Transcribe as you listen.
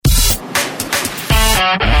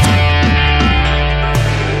This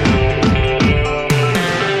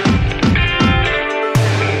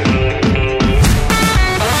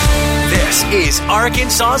is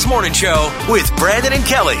Arkansas's Morning Show with Brandon and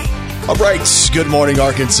Kelly. All right, good morning,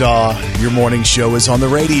 Arkansas. Your morning show is on the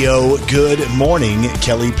radio. Good morning,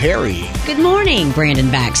 Kelly Perry. Good morning,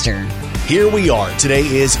 Brandon Baxter. Here we are. Today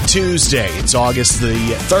is Tuesday. It's August the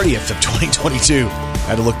 30th of 2022. I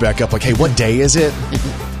had to look back up like, hey, what day is it?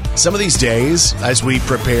 Some of these days, as we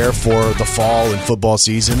prepare for the fall and football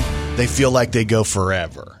season, they feel like they go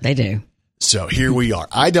forever. They do. So here we are.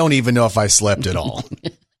 I don't even know if I slept at all.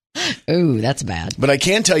 Ooh, that's bad. But I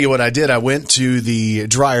can tell you what I did. I went to the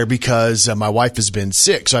dryer because my wife has been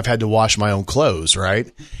sick, so I've had to wash my own clothes,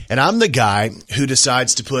 right? And I'm the guy who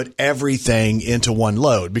decides to put everything into one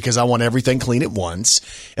load because I want everything clean at once,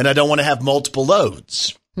 and I don't want to have multiple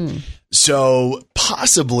loads. So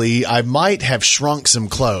possibly I might have shrunk some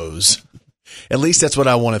clothes. At least that's what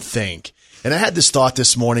I want to think. And I had this thought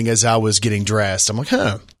this morning as I was getting dressed. I'm like,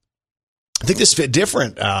 I think this fit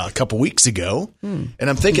different a couple weeks ago, and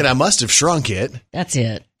I'm thinking I must have shrunk it. That's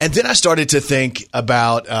it. And then I started to think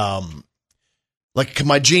about, like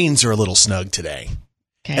my jeans are a little snug today.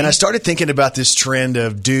 Okay. And I started thinking about this trend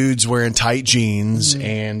of dudes wearing tight jeans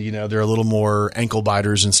and, you know, they're a little more ankle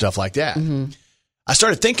biters and stuff like that. I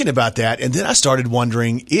started thinking about that, and then I started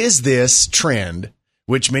wondering, is this trend,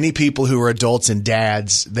 which many people who are adults and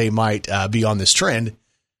dads, they might be on this trend,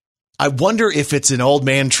 I wonder if it's an old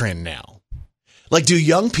man trend now. Like, do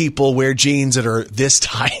young people wear jeans that are this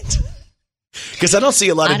tight? Because I don't see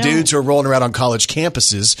a lot of dudes who are rolling around on college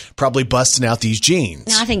campuses probably busting out these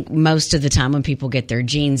jeans. I think most of the time when people get their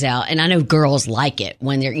jeans out, and I know girls like it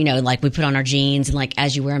when they're, you know, like we put on our jeans and like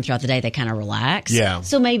as you wear them throughout the day, they kind of relax. Yeah.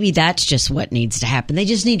 So maybe that's just what needs to happen. They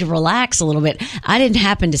just need to relax a little bit. I didn't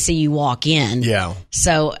happen to see you walk in. Yeah.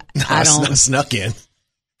 So I don't. Snuck in.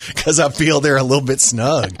 Because I feel they're a little bit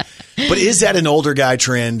snug. But is that an older guy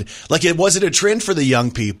trend? Like, was it a trend for the young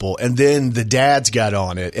people, and then the dads got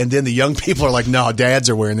on it, and then the young people are like, no, dads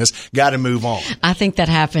are wearing this. Got to move on. I think that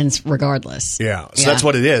happens regardless. Yeah. So that's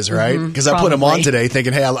what it is, right? Because I put them on today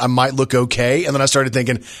thinking, hey, I might look okay. And then I started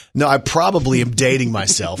thinking, no, I probably am dating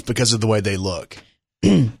myself because of the way they look.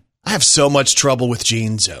 I have so much trouble with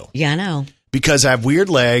jeans, though. Yeah, I know. Because I have weird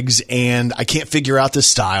legs and I can't figure out the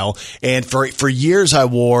style. And for years I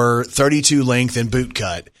wore 32 length and boot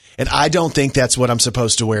cut. And I don't think that's what I'm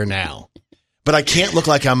supposed to wear now. But I can't look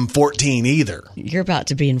like I'm 14 either. You're about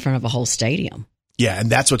to be in front of a whole stadium. Yeah, and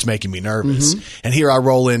that's what's making me nervous. And here I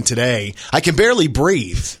roll in today. I can barely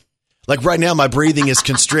breathe. Like right now, my breathing is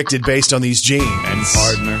constricted based on these jeans. And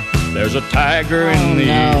partner, there's a tiger in these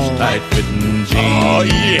tight-fitting jeans. Oh,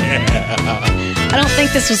 yeah. I don't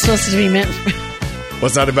think this was supposed to be meant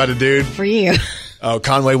What's that about a dude? for you. Oh,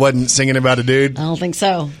 Conway wasn't singing about a dude? I don't think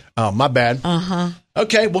so. Oh, my bad.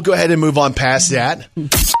 Okay, we'll go ahead and move on past that.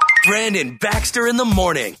 Brandon Baxter in the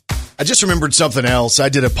morning. I just remembered something else. I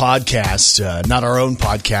did a podcast, not our own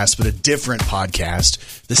podcast, but a different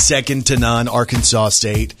podcast, the Second to None Arkansas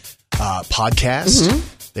State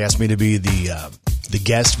podcast. They asked me to be the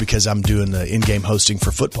guest because I'm doing the in-game hosting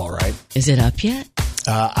for football, right? Is it up yet?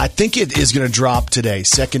 I think it is going to drop today.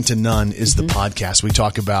 Second to None is the podcast. We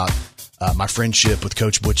talk about my friendship with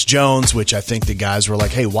Coach Butch Jones, which I think the guys were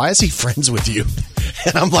like, hey, why is he friends with you?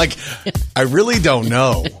 And I'm like, I really don't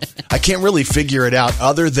know. I can't really figure it out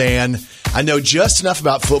other than I know just enough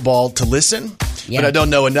about football to listen, but I don't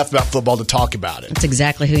know enough about football to talk about it. That's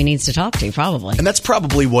exactly who he needs to talk to, probably. And that's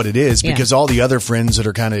probably what it is, because all the other friends that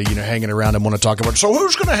are kind of, hanging around and want to talk about, so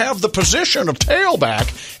who's going to have the position of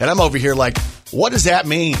tailback? And I'm over here like, what does that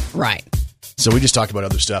mean? Right. So we just talked about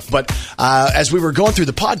other stuff. But as we were going through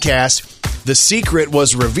the podcast, the secret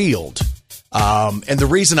was revealed. And the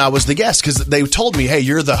reason I was the guest, because they told me, hey,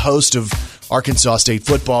 you're the host of Arkansas State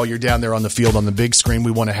football. You're down there on the field on the big screen.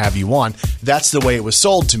 We want to have you on. That's the way it was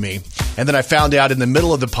sold to me. And then I found out in the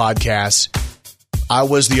middle of the podcast, I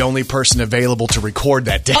was the only person available to record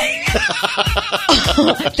that day.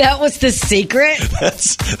 That was the secret?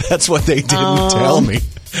 That's what they didn't tell me.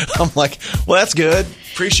 I'm like, well, that's good.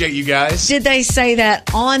 Appreciate you guys. Did they say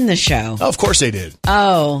that on the show? Oh, of course they did.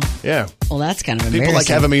 Oh. Yeah. Well, that's kind of embarrassing. People like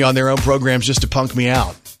having me on their own programs just to punk me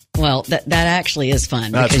out. Well, that actually is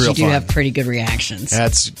fun That's because real you do fun. have pretty good reactions.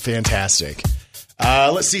 That's fantastic.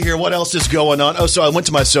 Let's see here. What else is going on? Oh, so I went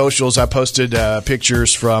to my socials. I posted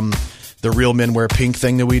pictures from the Real Men Wear Pink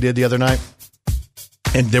thing that we did the other night.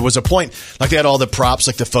 And there was a point, like they had all the props,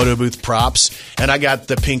 like the photo booth props. And I got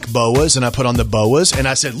the pink boas and I put on the boas. And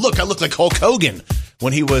I said, look, I look like Hulk Hogan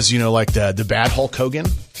when he was, like the bad Hulk Hogan.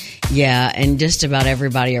 Yeah. And just about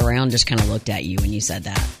everybody around just kind of looked at you when you said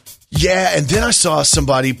that. Yeah, and then I saw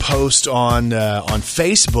somebody post on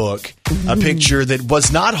Facebook a picture that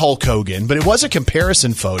was not Hulk Hogan, but it was a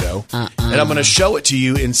comparison photo. And I'm going to show it to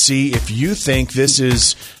you and see if you think this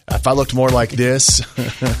is, if I looked more like this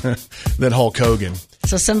than Hulk Hogan.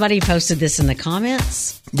 So somebody posted this in the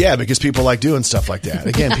comments? Yeah, because people like doing stuff like that.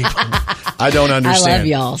 Again, people, I don't understand. I love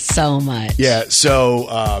y'all so much. Yeah,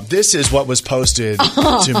 so this is what was posted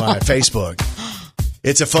to my Facebook.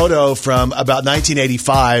 It's a photo from about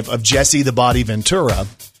 1985 of Jesse the Body Ventura,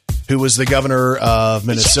 who was the governor of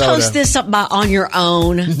Minnesota. Did you post this up on your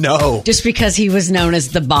own? No. Just because he was known as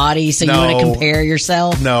the Body, so you want to compare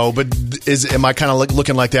yourself? No, but am I kind of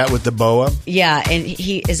looking like that with the boa? Yeah, and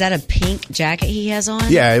is that a pink jacket he has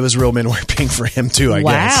on? Yeah, it was real men wear pink for him too, I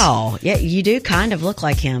guess. Wow. Yeah, you do kind of look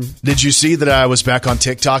like him. Did you see that I was back on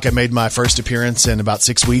TikTok? I made my first appearance in about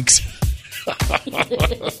 6 weeks.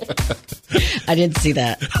 I didn't see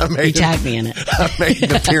that. You tagged me in it. I made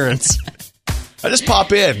an appearance. I just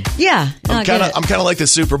pop in. Yeah, I'm kind of like the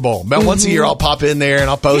Super Bowl. About once a year, I'll pop in there and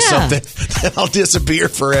I'll post something, then I'll disappear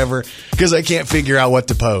forever because I can't figure out what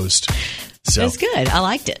to post. So it's good. I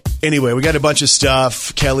liked it. Anyway, we got a bunch of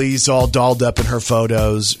stuff. Kelly's all dolled up in her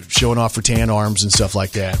photos, showing off her tan arms and stuff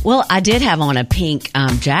like that. Well, I did have on a pink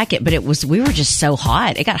jacket, but we were just so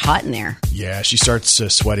hot. It got hot in there. Yeah, she starts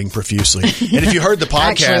sweating profusely. And if you heard the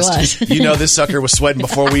podcast, you know this sucker was sweating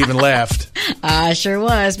before we even left. I sure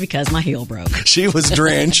was, because my heel broke. She was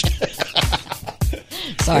drenched.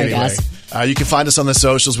 Sorry, guys. You can find us on the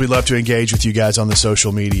socials. We'd love to engage with you guys on the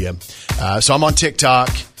social media. So I'm on TikTok.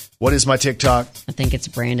 What is my TikTok? I think it's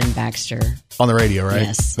Brandon Baxter. On the radio, right?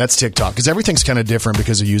 Yes. That's TikTok. Because everything's kind of different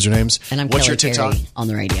because of usernames. And I'm What's Kelly your TikTok? Perry on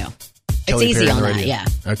the radio. Kelly it's easy Perry on the that, yeah.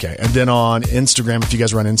 Okay. And then on Instagram, if you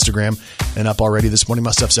guys are on Instagram and up already this morning,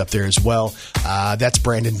 my stuff's up there as well. That's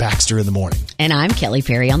Brandon Baxter in the morning. And I'm Kelly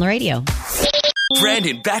Perry on the radio.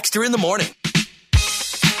 Brandon Baxter in the morning.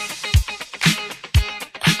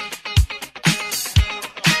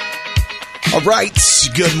 All right.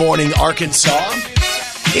 Good morning, Arkansas.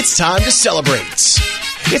 It's time to celebrate.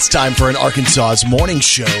 It's time for an Arkansas's morning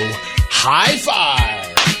show. High five.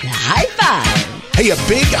 High five. Hey, a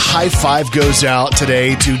big high five goes out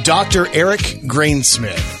today to Dr. Eric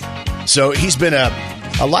Grainsmith. So he's been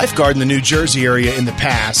a lifeguard in the New Jersey area in the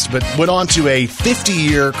past, but went on to a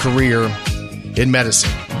 50-year career in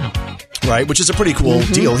medicine. Wow. Right, which is a pretty cool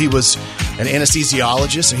deal. He was an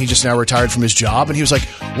anesthesiologist, and he just now retired from his job. And he was like,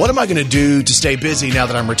 what am I going to do to stay busy now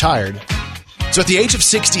that I'm retired? So at the age of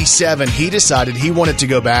 67, he decided he wanted to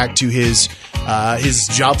go back to his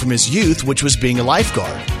job from his youth, which was being a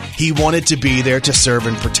lifeguard. He wanted to be there to serve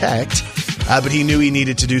and protect, but he knew he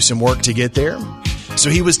needed to do some work to get there. So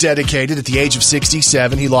he was dedicated. At the age of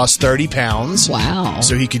 67, he lost 30 pounds. Wow.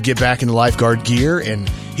 So he could get back into lifeguard gear, and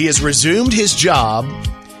he has resumed his job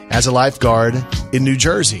as a lifeguard in New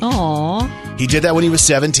Jersey. Aww. He did that when he was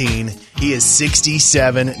 17. He is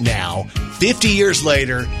 67 now. 50 years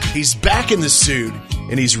later, he's back in the suit,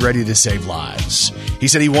 and he's ready to save lives. He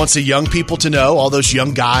said he wants the young people to know, all those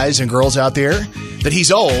young guys and girls out there, that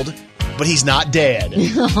he's old, but he's not dead.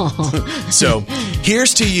 So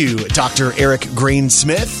here's to you, Dr. Eric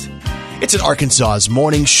Grainsmith. It's an Arkansas's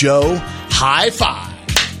morning show. High five.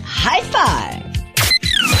 High five.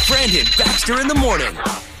 Brandon Baxter in the morning.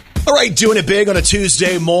 All right, doing it big on a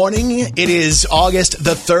Tuesday morning. It is August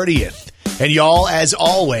the 30th. And y'all, as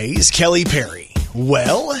always, Kelly Perry.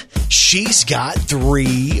 Well, she's got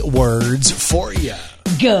 3 words for you.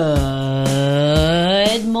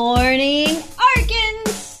 Good morning,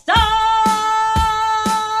 Arkansas!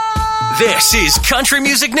 This is Country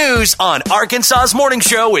Music News on Arkansas's Morning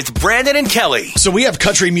Show with Brandon and Kelly. So we have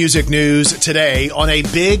country music news today on a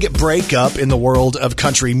big breakup in the world of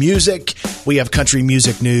country music. We have country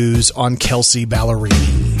music news on Kelsea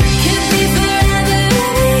Ballerini.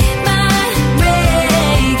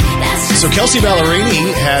 So Kelsea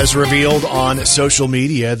Ballerini has revealed on social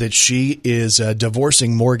media that she is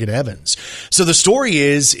divorcing Morgan Evans. So the story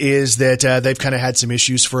is that they've kind of had some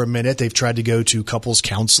issues for a minute. They've tried to go to couples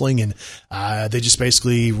counseling, and they just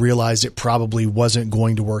basically realized it probably wasn't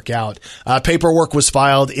going to work out. Paperwork was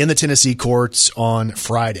filed in the Tennessee courts on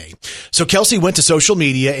Friday. So Kelsea went to social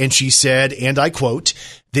media and she said, and I quote,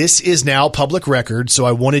 "This is now public record, so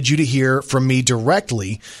I wanted you to hear from me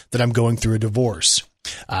directly that I'm going through a divorce.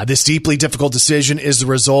 This deeply difficult decision is the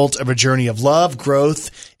result of a journey of love, growth,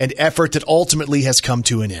 and effort that ultimately has come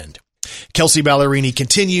to an end." Kelsea Ballerini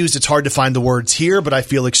continues, "It's hard to find the words here, but I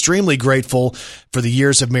feel extremely grateful for the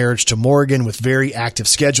years of marriage to Morgan with very active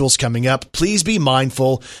schedules coming up. Please be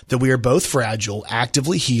mindful that we are both fragile,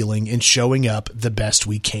 actively healing, and showing up the best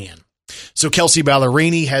we can." So Kelsey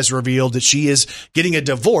Ballerini has revealed that she is getting a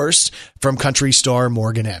divorce from country star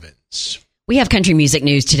Morgan Evans. We have country music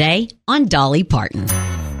news today on Dolly Parton.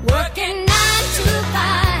 Working 9 to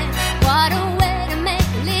 5, what a way to make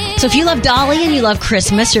a living. So if you love Dolly and you love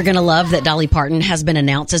Christmas, you're going to love that Dolly Parton has been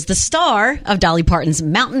announced as the star of Dolly Parton's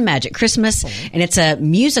Mountain Magic Christmas. And it's a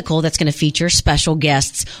musical that's going to feature special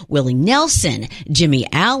guests Willie Nelson, Jimmy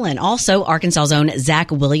Allen. Also, Arkansas's own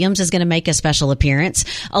Zach Williams is going to make a special appearance,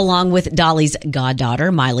 along with Dolly's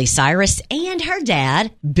goddaughter, Miley Cyrus, and her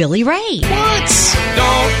dad, Billy Ray. What?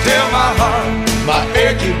 Don't tell my heart, my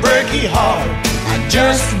achy, breaky heart. I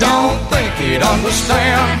just don't think he'd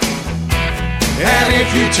understand. And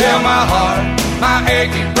if you tell my heart, my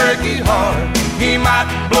achy, breaky heart, he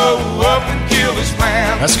might blow up and kill his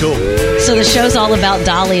plan. That's cool. So the show's all about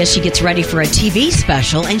Dolly as she gets ready for a TV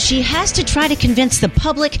special, and she has to try to convince the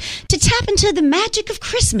public to tap into the magic of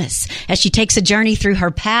Christmas as she takes a journey through her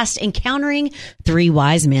past, encountering 3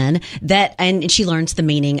 wise men and she learns the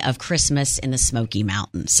meaning of Christmas in the Smoky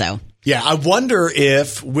Mountains. So Yeah, I wonder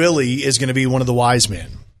if Willie is going to be one of the wise men.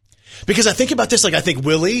 Because I think about this, like I think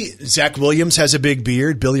Zach Williams has a big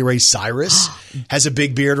beard. Billy Ray Cyrus has a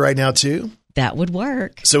big beard right now too. that would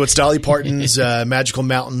work. So it's Dolly Parton's Magical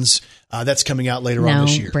Mountains. That's coming out later on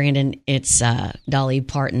this year. No, Brandon, it's Dolly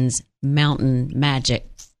Parton's Mountain Magic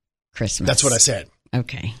Christmas. That's what I said.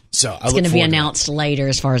 Okay. So it's going to be announced later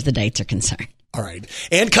as far as the dates are concerned. All right.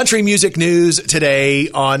 And country music news today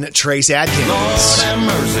on Trace Adkins. Lord have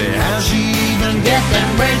mercy, how she even get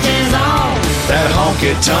them bridges on? That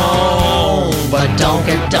honky-tonk, but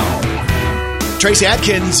donky-donk. Trace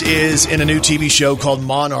Adkins is in a new TV show called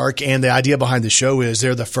Monarch, and the idea behind the show is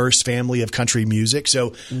they're the first family of country music.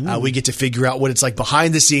 So we get to figure out what it's like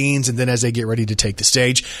behind the scenes, and then as they get ready to take the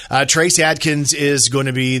stage. Trace Adkins is going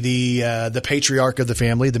to be the patriarch of the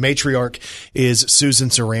family. The matriarch is Susan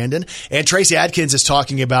Sarandon. And Trace Adkins is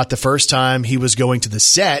talking about the first time he was going to the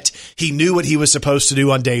set. He knew what he was supposed to do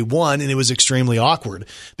on day one, and it was extremely awkward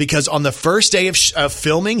because on the first day of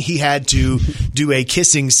filming, he had to do a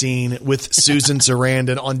kissing scene with Susan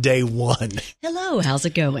Sarandon on day one. Hello, how's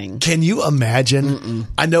it going? Can you imagine?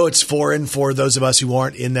 I know it's foreign for those of us who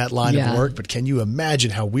aren't in that line of work, but can you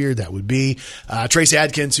imagine how weird that would be? Trace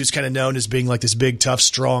Adkins, who's kind of known as being like this big, tough,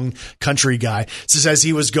 strong country guy, says as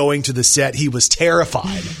he was going to the set, he was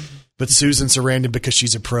terrified. But Susan Sarandon, because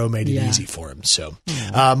she's a pro, made it easy for him. So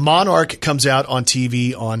Monarch comes out on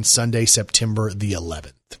TV on Sunday, September the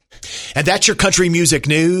 11th. And that's your country music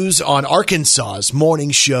news on Arkansas's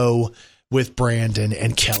Morning Show with Brandon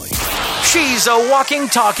and Kelly. She's a walking,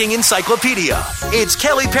 talking encyclopedia. It's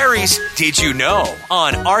Kelly Perry's Did You Know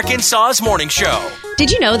on Arkansas's Morning Show. Did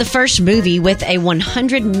you know the first movie with a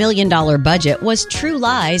 $100 million budget was True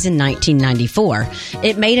Lies in 1994?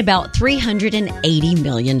 It made about $380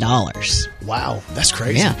 million. Wow, that's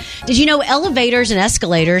crazy. Yeah. Did you know elevators and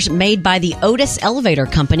escalators made by the Otis Elevator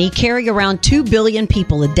Company carry around 2 billion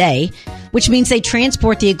people a day, which means they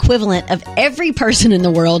transport the equivalent of every person in the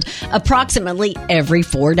world approximately every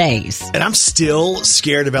 4 days. And I'm still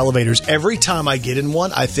scared of elevators. Every time I get in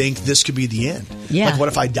one, I think this could be the end. Yeah. Like, what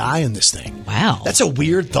if I die in this thing? Wow. That's a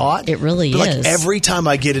weird thought. It really but is. Like every time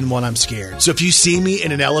I get in one, I'm scared. So if you see me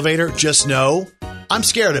in an elevator, just know I'm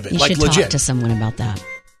scared of it. You like should legit. talk to someone about that.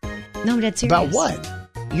 No, that's serious. About what?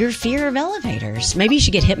 Your fear of elevators. Maybe you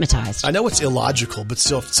should get hypnotized. I know it's illogical, but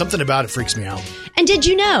still, something about it freaks me out. And did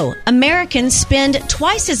you know Americans spend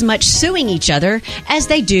twice as much suing each other as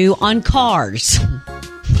they do on cars?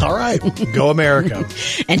 All right. Go America.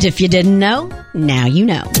 And if you didn't know, now you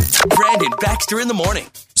know. Brandon Baxter in the morning.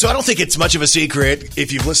 So I don't think it's much of a secret.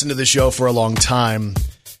 If you've listened to the show for a long time,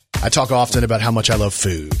 I talk often about how much I love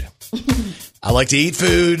food. I like to eat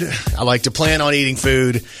food. I like to plan on eating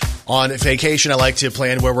food. On vacation, I like to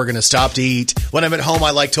plan where we're going to stop to eat. When I'm at home,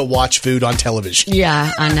 I like to watch food on television.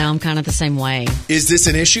 Yeah, I know. I'm kind of the same way. Is this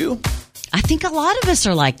an issue? I think a lot of us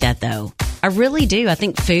are like that, though. I really do. I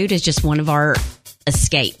think food is just one of our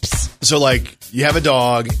escapes. So, like, you have a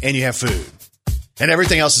dog and you have food. And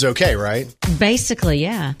everything else is okay, right? Basically,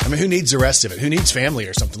 yeah. I mean, who needs the rest of it? Who needs family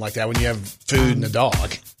or something like that when you have food and a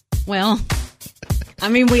dog? Well, I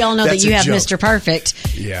mean, we all know that That's you a have joke. Mr.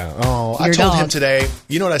 Perfect. Yeah. Oh, I Your told him dog. today.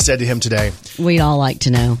 You know what I said to him today? We'd all like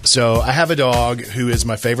to know. So I have a dog who is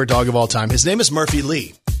my favorite dog of all time. His name is Murphy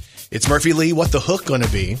Lee. It's Murphy Lee. What the hook going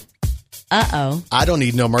to be? Uh-oh. I don't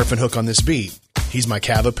need no Murph and Hook on this beat. He's my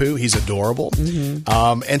Cavapoo. He's adorable.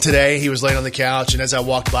 And today he was laying on the couch, and as I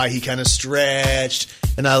walked by, he kind of stretched,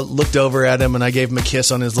 and I looked over at him, and I gave him a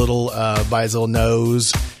kiss on his little, by his little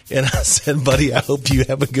nose, and I said, buddy, I hope you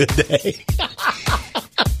have a good day.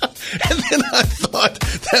 And And I thought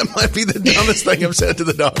that might be the dumbest thing I've said to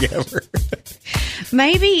the dog ever.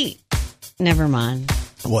 Maybe. Never mind.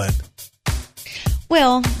 What?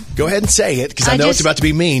 Well, go ahead and say it, because I know it's about to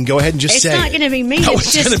be mean. Go ahead and just say it. It's not going to be mean. No,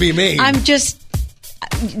 it's going to be mean.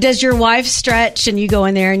 Does your wife stretch and you go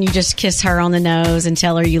in there and you just kiss her on the nose and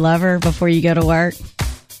tell her you love her before you go to work?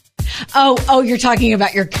 Oh, you're talking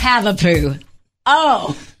about your Cavapoo.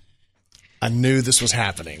 Oh. I knew this was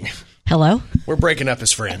happening. Hello? We're breaking up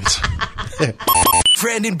as friends.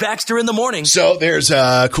 Brandon Baxter in the morning. So there's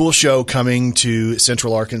a cool show coming to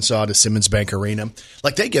Central Arkansas to Simmons Bank Arena.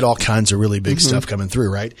 Like, they get all kinds of really big stuff coming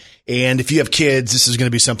through, right? And if you have kids, this is going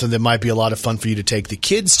to be something that might be a lot of fun for you to take the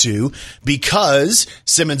kids to, because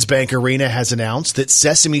Simmons Bank Arena has announced that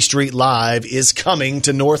Sesame Street Live is coming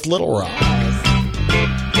to North Little Rock.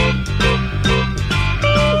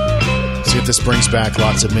 See if this brings back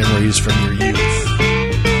lots of memories from your youth.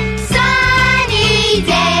 Sunny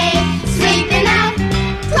day, sweeping up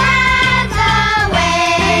clouds away.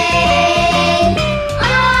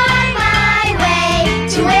 On my way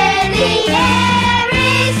to where the air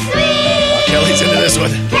is sweet. Kelly's into this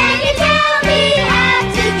one. Can you tell me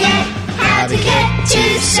how to get to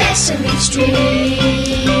Sesame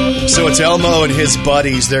Street? So it's Elmo and his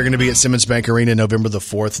buddies. They're going to be at Simmons Bank Arena November the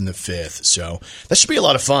 4th and the 5th. So that should be a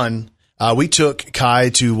lot of fun. We took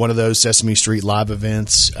Kai to one of those Sesame Street Live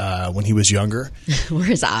events when he was younger. Were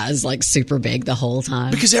his eyes like super big the whole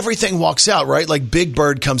time? Because everything walks out, right? Like Big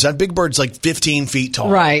Bird comes out. Big Bird's like 15 feet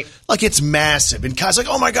tall. Right. Like, it's massive. And Kai's like,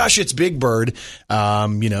 oh my gosh, it's Big Bird. So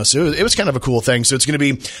it was kind of a cool thing. So it's going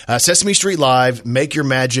to be Sesame Street Live, Make Your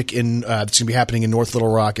Magic it's going to be happening in North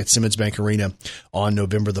Little Rock at Simmons Bank Arena on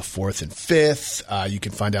November the 4th and 5th. You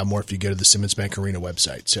can find out more if you go to the Simmons Bank Arena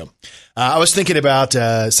website. So I was thinking about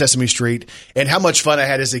Sesame Street and how much fun I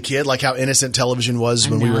had as a kid, like how innocent television was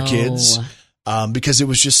when we were kids. Because it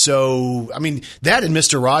was just so, that and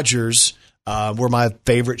Mr. Rogers were my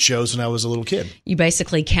favorite shows when I was a little kid. You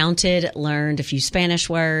basically counted, learned a few Spanish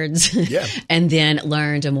words, and then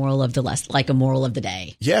learned a moral of the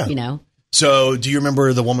day. Yeah. You know? So do you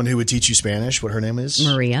remember the woman who would teach you Spanish? What her name is?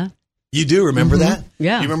 Maria. You do remember that?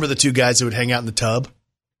 Yeah. You remember the two guys that would hang out in the tub?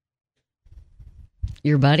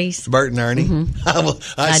 Your buddies? Bert and Ernie?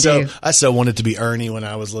 I so wanted to be Ernie when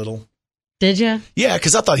I was little. Did you? Yeah,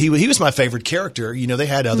 because I thought he was my favorite character. You know, they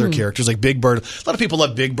had other characters like Big Bird. A lot of people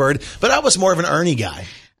love Big Bird, but I was more of an Ernie guy.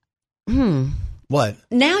 What?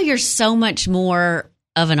 Now you're so much more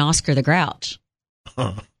of an Oscar the Grouch.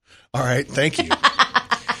 All right, thank you.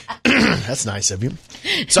 That's nice of you.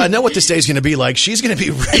 So I know what this day is going to be like. She's going to be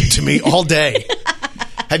rude to me all day.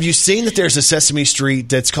 Have you seen that there's a Sesame Street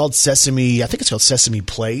that's called Sesame, I think it's called Sesame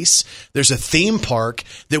Place. There's a theme park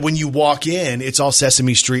that when you walk in, it's all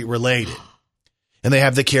Sesame Street related. And they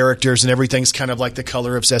have the characters and everything's kind of like the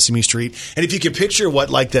color of Sesame Street. And if you can picture what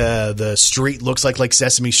like the street looks like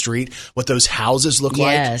Sesame Street, what those houses look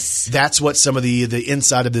like, that's what some of the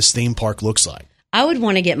inside of this theme park looks like. I would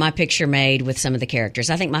want to get my picture made with some of the characters.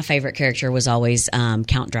 I think my favorite character was always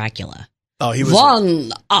Count Dracula. Oh, he was.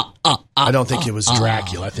 I don't think it was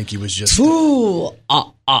Dracula. I think he was just. No,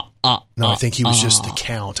 I think he was just the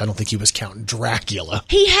Count. I don't think he was Count Dracula.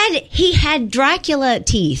 He had Dracula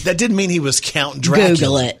teeth. That didn't mean he was Count Dracula.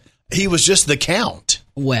 Google it. He was just the Count.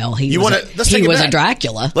 Well, he was a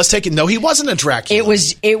Dracula. Let's take it. No, he wasn't a Dracula.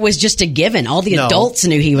 It was just a given. All the adults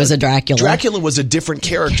knew he was a Dracula. Dracula was a different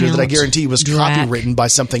character that I guarantee was copywritten by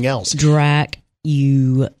something else.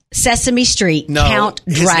 Sesame Street, no, Count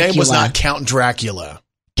Dracula. His name was not Count Dracula.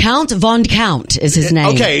 Count Von Count is his name.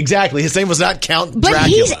 Okay, exactly. His name was not Count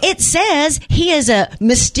Dracula. But it says he is a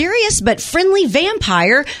mysterious but friendly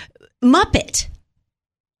vampire Muppet.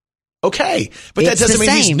 Okay, but that doesn't mean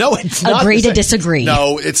he's... No, it's not. Agree to disagree.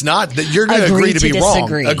 No, it's not. You're going to agree to be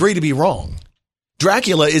wrong. Agree to be wrong.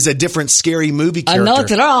 Dracula is a different scary movie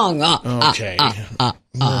character. I'm not wrong. Okay.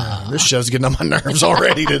 This show's getting on my nerves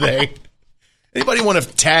already today. Anybody want to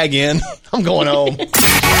tag in? I'm going home.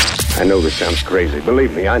 I know this sounds crazy.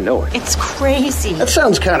 Believe me, I know it. It's crazy. That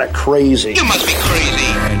sounds kind of crazy. You must be crazy.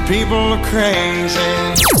 And people are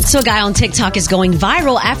crazy. So a guy on TikTok is going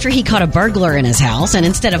viral after he caught a burglar in his house, and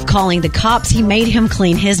instead of calling the cops, he made him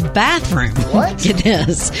clean his bathroom. What? It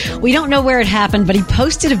is. We don't know where it happened, but he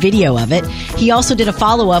posted a video of it. He also did a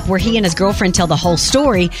follow-up where he and his girlfriend tell the whole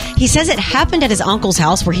story. He says it happened at his uncle's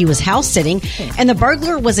house where he was house sitting, and the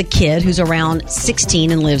burglar was a kid who's around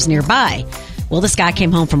 16 and lives nearby. Well, this guy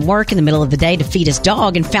came home from work in the middle of the day to feed his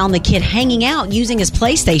dog and found the kid hanging out using his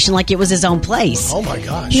PlayStation like it was his own place. Oh, my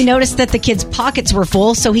gosh. He noticed that the kid's pockets were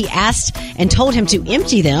full, so he asked and told him to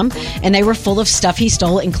empty them, and they were full of stuff he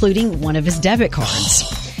stole, including one of his debit cards.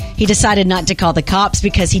 He decided not to call the cops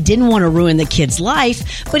because he didn't want to ruin the kid's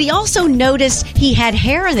life, but he also noticed he had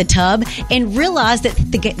hair in the tub and realized that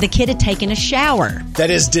the kid had taken a shower.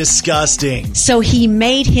 That is disgusting. So he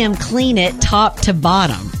made him clean it top to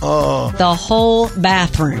bottom. Oh. The whole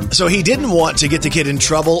bathroom. So he didn't want to get the kid in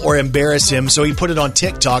trouble or embarrass him, so he put it on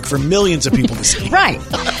TikTok for millions of people to see. Right.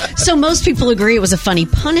 So most people agree it was a funny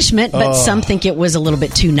punishment, but some think it was a little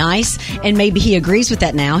bit too nice, and maybe he agrees with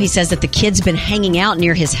that now. He says that the kid's been hanging out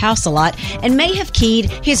near his house a lot and may have keyed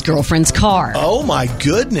his girlfriend's car. Oh my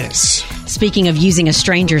goodness. Speaking of using a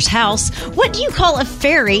stranger's house, what do you call a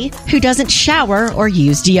fairy who doesn't shower or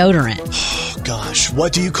use deodorant? Oh gosh,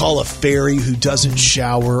 what do you call a fairy who doesn't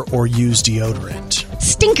shower or use deodorant?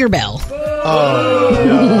 Stinkerbell.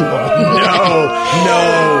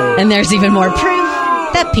 No. And there's even more proof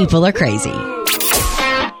that people are crazy.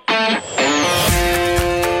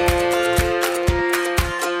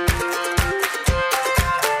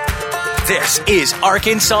 This is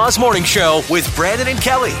Arkansas's Morning Show with Brandon and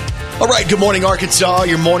Kelly. All right, good morning, Arkansas.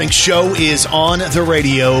 Your morning show is on the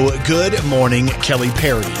radio. Good morning, Kelly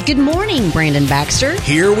Perry. Good morning, Brandon Baxter.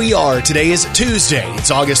 Here we are. Today is Tuesday. It's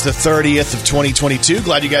August the 30th of 2022.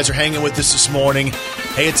 Glad you guys are hanging with us this morning.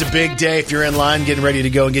 Hey, it's a big day. If you're in line getting ready to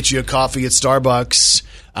go and get you a coffee at Starbucks,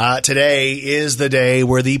 today is the day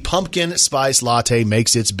where the pumpkin spice latte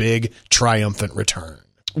makes its big triumphant return.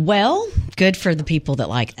 Well, good for the people that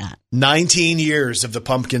like that. 19 years of the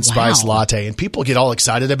pumpkin spice latte, and people get all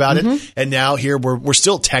excited about it. And now here we're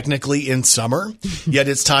still technically in summer, yet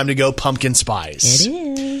it's time to go pumpkin spice.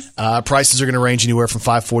 It is. Prices are going to range anywhere from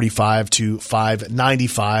 $5.45 to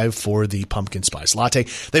 $5.95 for the pumpkin spice latte.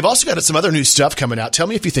 They've also got some other new stuff coming out. Tell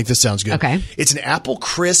me if you think this sounds good. Okay. It's an apple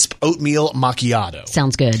crisp oatmeal macchiato.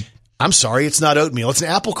 Sounds good. I'm sorry, it's not oatmeal. It's an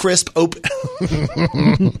apple crisp All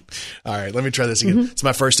right, let me try this again. It's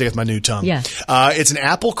my first day with my new tongue. Yeah. It's an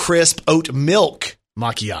apple crisp oat milk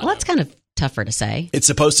macchiato. Well, that's kind of tougher to say. It's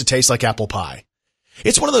supposed to taste like apple pie.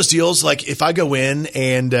 It's one of those deals, like if I go in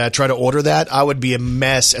and try to order that, I would be a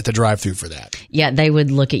mess at the drive-thru for that. Yeah, they would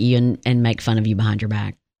look at you and make fun of you behind your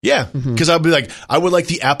back. Yeah, because I'd be like, I would like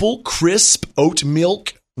the apple crisp oat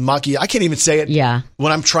milk macchiato. I can't even say it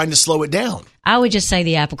when I'm trying to slow it down. I would just say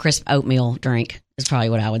the apple crisp oatmeal drink is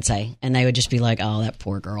probably what I would say. And they would just be like, oh, that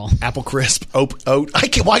poor girl. Apple crisp oat.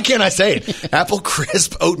 Why can't I say it? Apple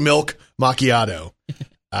crisp oat milk macchiato.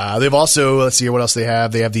 They've also, let's see what else they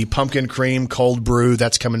have. They have the pumpkin cream cold brew.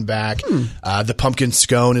 That's coming back. The pumpkin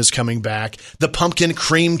scone is coming back. The pumpkin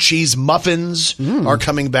cream cheese muffins are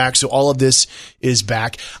coming back. So all of this is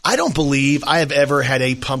back. I don't believe I have ever had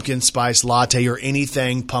a pumpkin spice latte or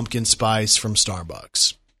anything pumpkin spice from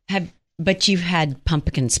Starbucks. But you've had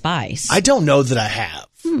pumpkin spice. I don't know that I have.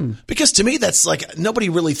 Because to me, that's like, nobody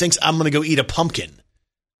really thinks I'm going to go eat a pumpkin.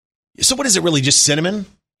 So what is it really? Just cinnamon?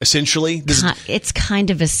 Essentially, it's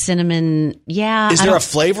kind of a cinnamon. Yeah. Is there a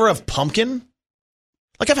flavor of pumpkin?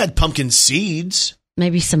 Like I've had pumpkin seeds.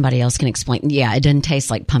 Maybe somebody else can explain. Yeah, it doesn't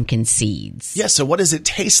taste like pumpkin seeds. Yeah. So what does it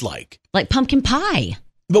taste like? Like pumpkin pie.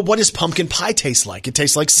 But what does pumpkin pie taste like? It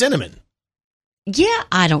tastes like cinnamon. Yeah,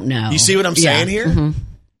 I don't know. You see what I'm saying here?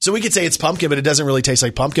 So we could say it's pumpkin, but it doesn't really taste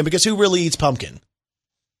like pumpkin because who really eats pumpkin?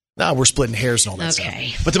 No, we're splitting hairs and all that stuff.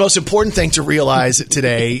 But the most important thing to realize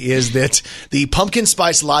today is that the pumpkin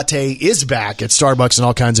spice latte is back at Starbucks and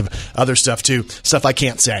all kinds of other stuff too. Stuff I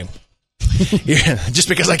can't say. Just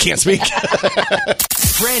because I can't speak.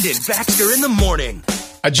 Brandon Baxter in the morning.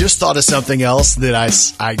 I just thought of something else that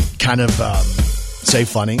I kind of say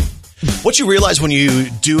funny. What you realize when you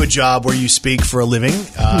do a job where you speak for a living,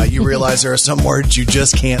 you realize there are some words you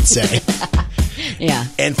just can't say. Yeah.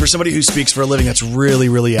 And for somebody who speaks for a living, that's really,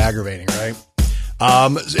 really aggravating, right?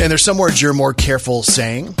 And there's some words you're more careful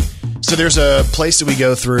saying. So there's a place that we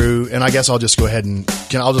go through, and I guess I'll just go ahead and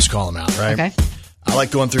I'll just call them out, right? Okay. I like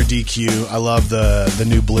going through DQ. I love the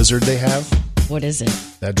new Blizzard they have. What is it?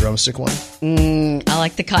 That drumstick one. I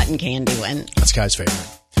like the cotton candy one. That's Kai's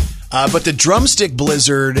favorite. But the drumstick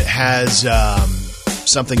Blizzard has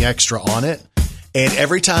something extra on it. And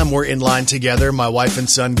every time we're in line together, my wife and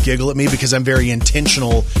son giggle at me because I'm very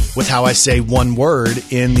intentional with how I say one word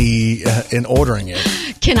in ordering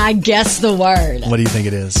it. Can I guess the word? What do you think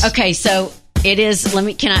it is? Okay, so it is.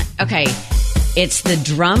 Okay, it's the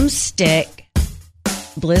drumstick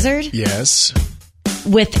Blizzard. Yes.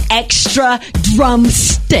 With extra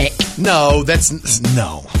drumstick. No,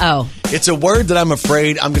 no. Oh. It's a word that I'm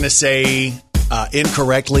afraid I'm going to say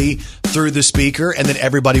incorrectly through the speaker, and then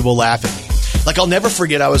everybody will laugh at me. Like, I'll never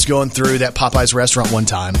forget I was going through that Popeyes restaurant one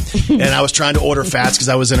time, and I was trying to order fast because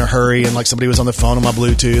I was in a hurry, and, like, somebody was on the phone on my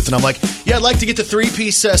Bluetooth, and I'm like, yeah, I'd like to get the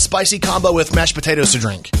 3-piece spicy combo with mashed potatoes to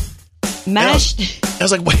drink. Mashed. I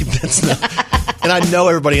was like, wait, that's not. And I know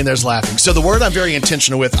everybody in there's laughing. So the word I'm very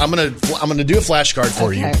intentional with, I'm gonna do a flashcard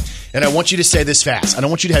for you, and I want you to say this fast. I don't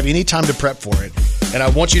want you to have any time to prep for it, and I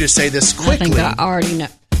want you to say this quickly. I think I already know.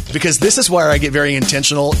 Because this is where I get very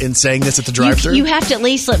intentional in saying this at the drive-thru. You have to at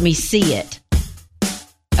least let me see it.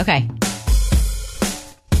 Okay.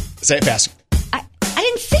 Say it fast. I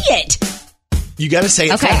didn't see it. You got to say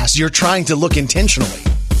it fast. You're trying to look intentionally.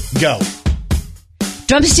 Go.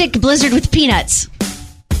 Drumstick blizzard with peanuts.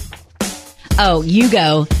 Oh, you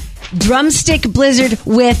go. Drumstick blizzard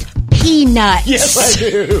with peanuts. Yes, I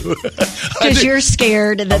do. Because you're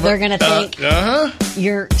scared that they're going to think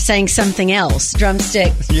you're saying something else.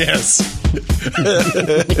 Drumstick. Yes.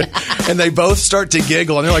 And they both start to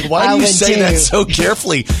giggle, and they're like, why do you say that so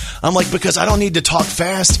carefully? I'm like, because I don't need to talk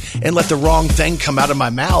fast and let the wrong thing come out of my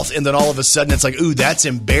mouth, and then all of a sudden it's like, ooh, that's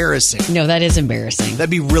embarrassing. No, that is embarrassing. That'd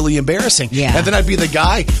be really embarrassing. Yeah. And then I'd be the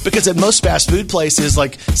guy, because at most fast food places,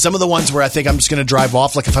 like some of the ones where I think I'm just going to drive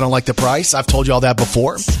off, like if I don't like the price, I've told you all that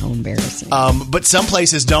before. So embarrassing. But some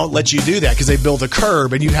places don't let you do that because they build a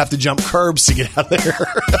curb, and you have to jump curbs to get out of there.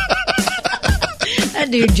 That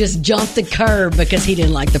dude just jumped the curb because he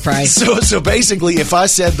didn't like the price. So basically, if I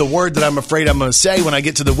said the word that I'm afraid I'm going to say when I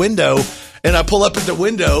get to the window, and I pull up at the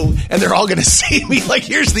window, and they're all going to see me like,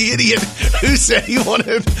 here's the idiot who said he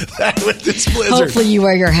wanted that with this blizzard. Hopefully you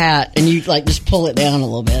wear your hat and you like just pull it down a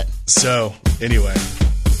little bit. So, anyway,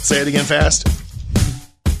 say it again fast.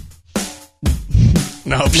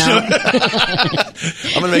 No. I'm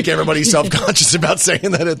going to make everybody self-conscious about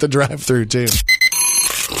saying that at the drive-thru, too.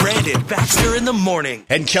 Brandon Baxter in the morning.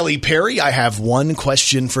 And Kelly Perry, I have one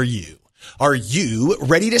question for you. Are you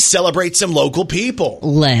ready to celebrate some local people?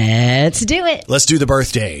 Let's do it. Let's do the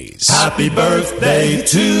birthdays. Happy birthday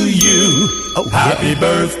to you. Oh, happy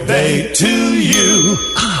birthday to you.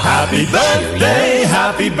 Happy birthday,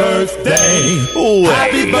 happy birthday.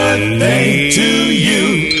 Happy birthday to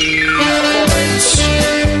you.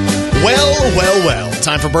 Well.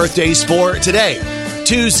 Time for birthdays for today.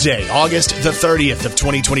 Tuesday, August the 30th of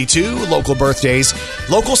 2022. Local birthdays,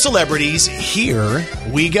 local celebrities. Here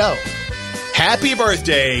we go. Happy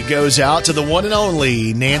birthday goes out to the one and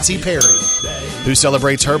only Nancy Perry, who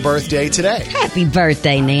celebrates her birthday today. Happy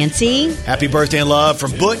birthday, Nancy. Happy birthday and love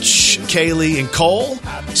from Butch, Kaylee, and Cole.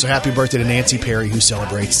 So happy birthday to Nancy Perry, who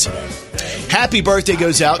celebrates today. Happy birthday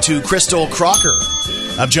goes out to Crystal Crocker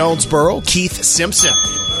of Jonesboro, Keith Simpson.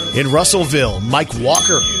 In Russellville, Mike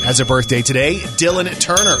Walker has a birthday today. Dylan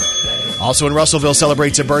Turner. Also in Russellville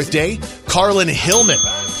celebrates a birthday. Carlin Hillman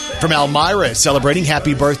from Elmira is celebrating.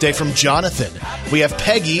 Happy birthday from Jonathan. We have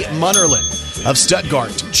Peggy Munnerlin of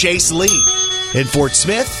Stuttgart. Chase Lee. In Fort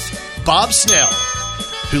Smith, Bob Snell,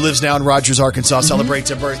 who lives now in Rogers, Arkansas,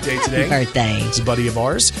 celebrates a birthday today. Happy birthday. He's a buddy of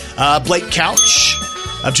ours. Blake Couch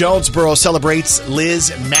of Jonesboro celebrates.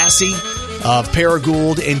 Liz Massey of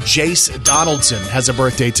Paragould, and Jace Donaldson has a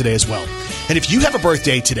birthday today as well. And if you have a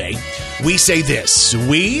birthday today, we say this.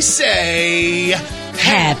 We say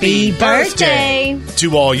Happy birthday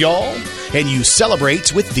to all y'all, and you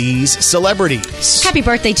celebrate with these celebrities. Happy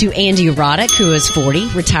birthday to Andy Roddick, who is 40,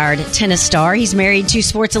 retired tennis star. He's married to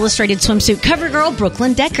Sports Illustrated swimsuit cover girl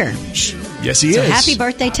Brooklyn Decker. Yes, he is. Happy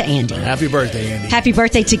birthday to Andy. Happy birthday, Andy. Happy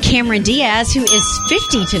birthday to Cameron Diaz, who is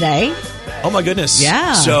 50 today. Oh, my goodness.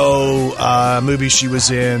 Yeah. So, movie she was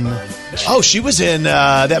in. Oh, she was in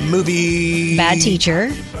that movie. Bad Teacher.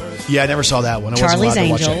 Yeah, I never saw that one. Charlie's I wasn't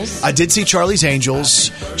allowed to watch Angels. it. I did see Charlie's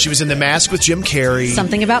Angels. She was in The Mask with Jim Carrey.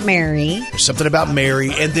 Something About Mary. Something About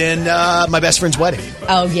Mary. And then My Best Friend's Wedding.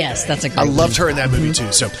 Oh, yes. That's a great I loved one. her in that movie,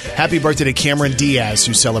 too. So, happy birthday to Cameron Diaz,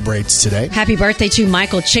 who celebrates today. Happy birthday to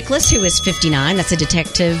Michael Chiklis, who is 59. That's a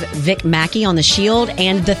Detective Vic Mackey on The Shield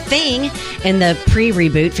and The Thing in the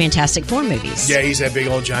pre-reboot Fantastic Four movies. Yeah, he's that big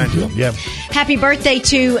old giant dude. Yeah. Happy birthday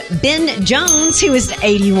to Ben Jones, who is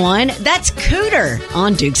 81. That's Cooter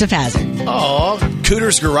on Dukes of Hazzard. Oh,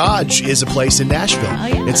 Cooter's Garage is a place in Nashville. Oh,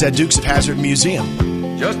 yeah. It's at Dukes of Hazzard Museum.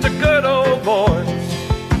 Just a good old boy,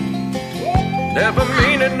 never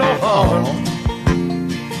meaning no harm.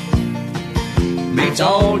 Beats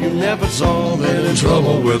all you never saw, been in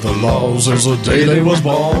trouble with the law since the day they was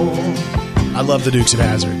born. I love the Dukes of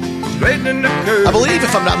Hazzard. Straightening the curve, I believe,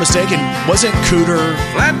 if I'm not mistaken, wasn't Cooter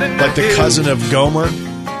flattening like the hill. cousin of Gomer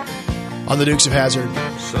on the Dukes of Hazzard?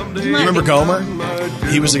 Someday You remember Gomer?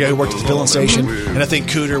 He was the guy who worked at the filling station, and I think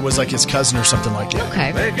Cooter was like his cousin or something like that.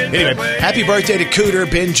 Okay. Anyway, happy birthday to Cooter,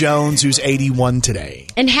 Ben Jones, who's 81 today.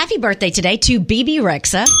 And happy birthday today to BB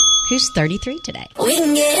Rexa, who's 33 today. We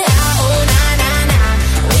can get high, oh, nah, nah, nah.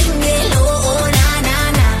 We can get low, oh, nah,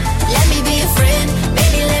 nah, nah. Let me be a friend,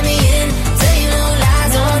 baby, let me in. Tell you no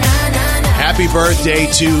lies, oh, nah, nah, nah. Happy birthday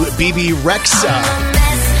to BB Rexa.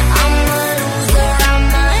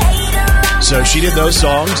 So she did those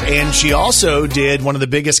songs, and she also did one of the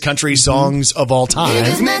biggest country songs of all time. If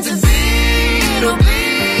it's meant to be, it'll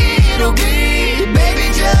be, it'll be.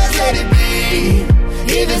 Baby, just let it be.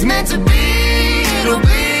 If it's meant to be, it'll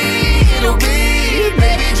be, it'll be.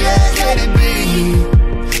 Baby, just let it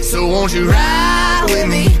be. So won't you ride with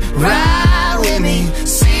me,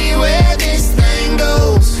 see where this thing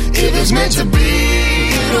goes. If it's meant to be,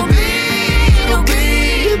 it'll be, it'll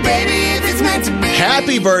be. Baby, if it's meant to be.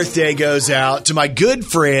 Happy birthday goes out to my good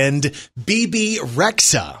friend BB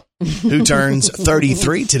Rexa, who turns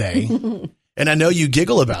 33 today. And I know you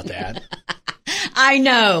giggle about that. I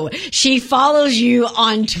know. She follows you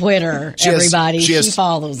on Twitter, everybody. She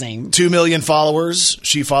follows him. 2 million followers.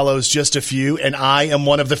 She follows just a few, and I am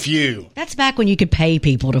one of the few. That's back when you could pay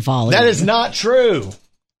people to follow That you. is not true.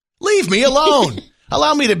 Leave me alone.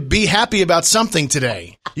 Allow me to be happy about something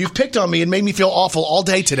today. You've picked on me and made me feel awful all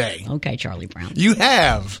day today. Okay, Charlie Brown. You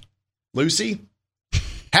have. Lucy?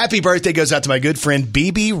 Happy birthday goes out to my good friend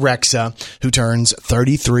BB Rexa, who turns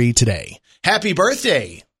 33 today. Happy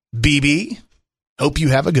birthday, BB. Hope you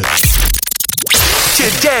have a good one.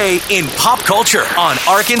 Today in pop culture on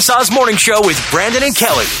Arkansas's Morning Show with Brandon and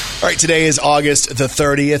Kelly. All right, today is August the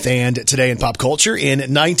 30th, and today in pop culture, in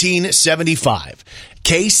 1975,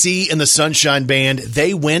 KC and the Sunshine Band,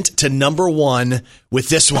 they went to number one with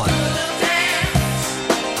this one.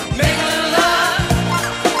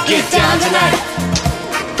 Get down tonight.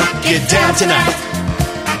 Get down tonight.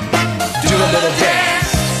 Do a little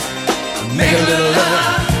dance. Make a little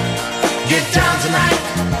love. Get down tonight.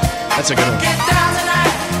 That's a good one. Get down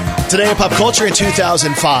tonight. Today in pop culture, in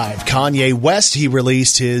 2005, Kanye West, he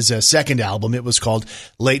released his second album. It was called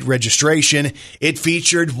Late Registration. It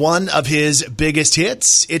featured one of his biggest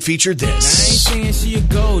hits. It featured this. I ain't saying she a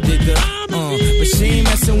gold digger, but she ain't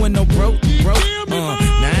messing with no broke. Now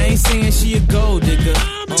I ain't saying she a gold digger.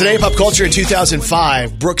 Today in pop culture, in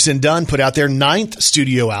 2005, Brooks and Dunn put out their 9th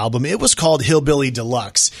studio album. It was called Hillbilly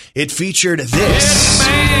Deluxe. It featured this.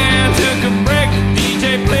 Man took a break,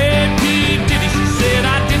 DJ played P. Diddy. She said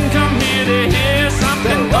I didn't come here to hear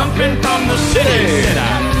something bumping from the city. Said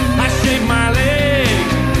I shaved my leg,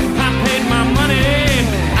 I paid my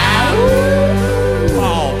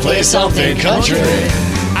money. Play something country.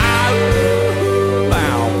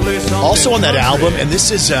 Also on that album, and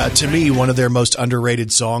this is, to me, one of their most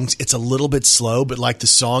underrated songs. It's a little bit slow, but like the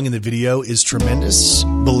song in the video is tremendous.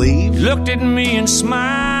 Believe. Looked at me and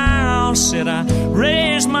smiled, said I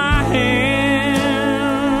raised my hands,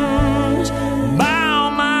 bow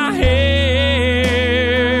my head.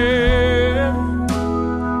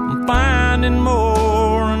 I'm finding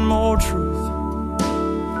more and more truth.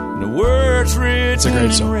 The words written. It's a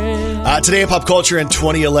great song. Today in pop culture, in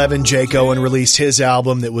 2011, Jake Owen released his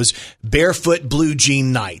album that was Barefoot Blue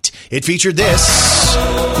Jean Night. It featured this.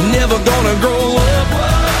 Never gonna grow up,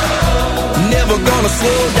 never gonna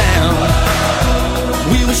slow down.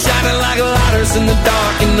 We were shining like lighters in the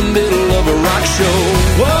dark in the middle of a rock show.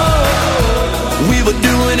 Whoa, we were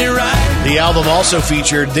doing it right. The album also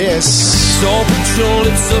featured this. So put your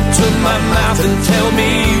lips up to my mouth and tell me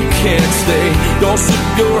you can't stay. Don't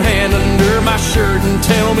slip your hand under my shirt and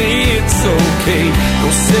tell me it's okay.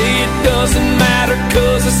 Don't say it doesn't matter,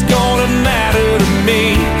 cause it's gonna matter to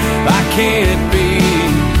me. I can't be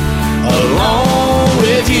alone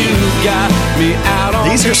with you. Got me out on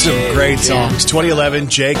These are some great songs. 2011,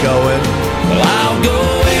 Jake Owen. Well, I'll go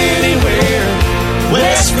anywhere.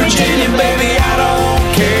 West Virginia, baby, I don't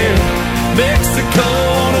care. Mexico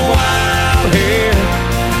on a wild hair.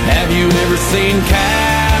 Have you ever seen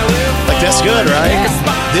California? Like, that's good, right?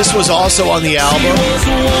 This was also on the album. She was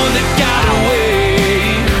the one that got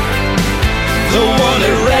away, the one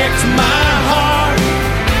that wrecked my heart.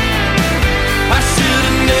 I should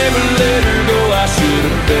have never let her go. I should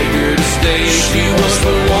have begged her to stay. She was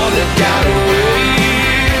the one that got away.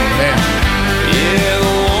 Man. Yeah,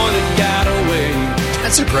 the one that got away.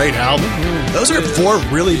 That's a great album. Those are 4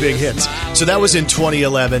 really big hits. So that was in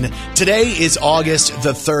 2011. Today is August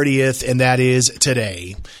the 30th, and that is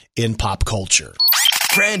today in pop culture.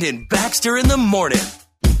 Brandon Baxter in the morning.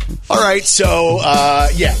 All right, so,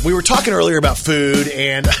 we were talking earlier about food,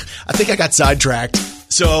 and I think I got sidetracked.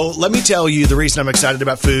 So let me tell you the reason I'm excited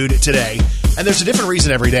about food today. And there's a different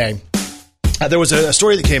reason every day. There was a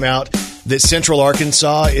story that came out that Central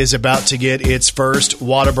Arkansas is about to get its first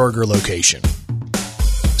Whataburger location.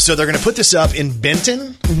 So they're going to put this up in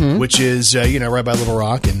Benton, which is, right by Little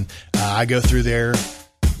Rock. And I go through there,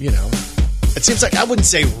 It seems like I wouldn't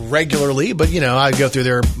say regularly, but I go through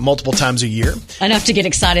there multiple times a year. Enough to get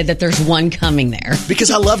excited that there's one coming there.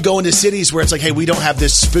 Because I love going to cities where it's like, hey, we don't have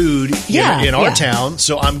this food in our town,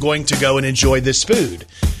 so I'm going to go and enjoy this food.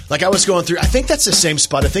 Like I was going through, I think that's the same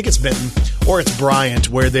spot. I think it's Benton or it's Bryant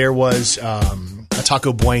where there was a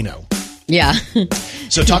Taco Bueno. Yeah.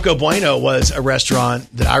 So Taco Bueno was a restaurant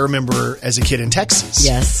that I remember as a kid in Texas.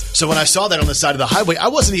 Yes. So when I saw that on the side of the highway, I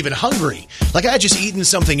wasn't even hungry. Like I had just eaten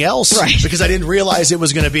something else because I didn't realize it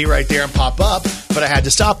was going to be right there and pop up, but I had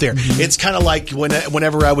to stop there. Mm-hmm. It's kind of like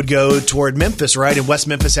whenever I would go toward Memphis, right? And West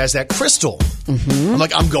Memphis has that Crystal. Mm-hmm. I'm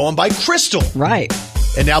like, I'm going by Crystal. Right.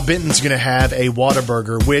 And now Benton's going to have a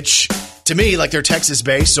Whataburger, which to me, like they're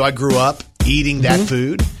Texas-based, so I grew up eating that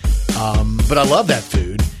food. But I love that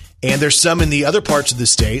food. And there's some in the other parts of the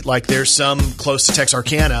state, like there's some close to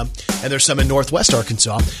Texarkana, and there's some in Northwest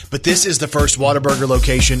Arkansas. But this is the first Whataburger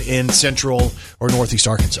location in Central or Northeast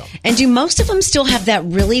Arkansas. And do most of them still have that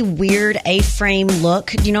really weird A-frame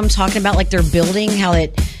look? Do you know what I'm talking about? Like their building, how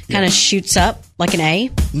it kind of shoots up like an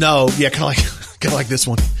A? No, yeah, kind of like this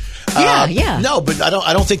one. Yeah. No, but I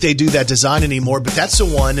don't think they do that design anymore. But that's the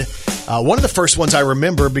one of the first ones I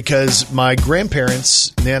remember because my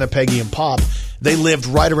grandparents, Nana, Peggy, and Pop, they lived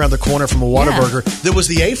right around the corner from a Whataburger that was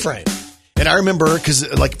the A-frame. And I remember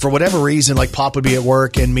because, like, for whatever reason, like Pop would be at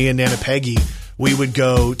work and me and Nana Peggy, we would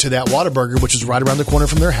go to that Whataburger, which was right around the corner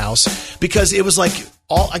from their house, because it was like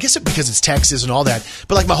because it's Texas and all that,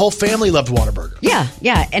 but like my whole family loved Whataburger. Yeah.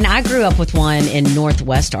 And I grew up with one in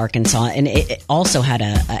Northwest Arkansas, and it also had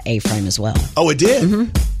a A-frame as well. Oh, it did?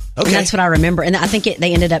 Mm-hmm. Okay. And that's what I remember. And I think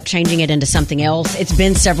they ended up changing it into something else. It's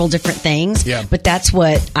been several different things, but that's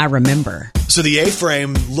what I remember. So the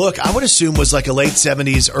A-frame look, I would assume, was like a late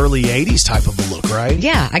 70s, early 80s type of a look, right?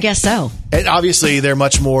 Yeah, I guess so. And obviously, they're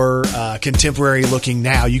much more contemporary looking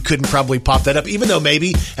now. You couldn't probably pop that up, even though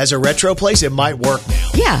maybe as a retro place, it might work now.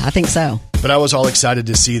 Yeah, I think so. But I was all excited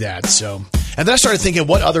to see that. So, and then I started thinking,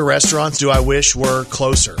 what other restaurants do I wish were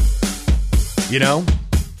closer?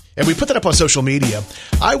 And we put that up on social media.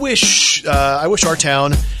 I wish our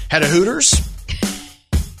town had a Hooters.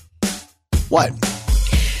 What?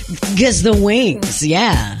 Because the wings,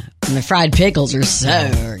 and the fried pickles are so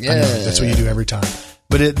good. I know, that's what you do every time.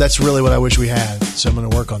 But that's really what I wish we had. So I'm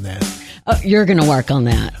going to work on that. Oh, you're going to work on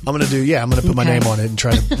that. I'm going to put my name on it and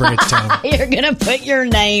try to bring it to town. You're going to put your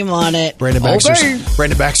name on it. Brandon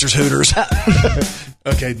Baxter's Hooters.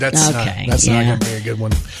 Okay, that's not going to be a good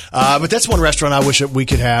one. But that's one restaurant I wish that we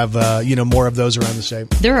could have, more of those around the state.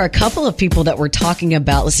 There are a couple of people that were talking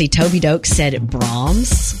about, let's see, Toby Doak said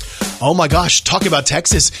Brahms. Oh my gosh, talking about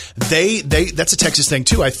Texas. That's a Texas thing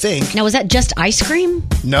too, I think. Now, was that just ice cream?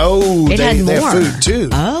 No, they have food too.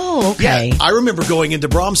 Oh, okay. Yeah, I remember going into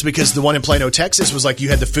Brahms because the one in Plano, Texas was like you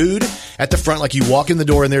had the food at the front, like you walk in the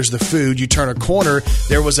door and there's the food. You turn a corner,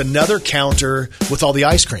 there was another counter with all the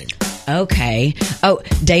ice cream. Okay. Oh,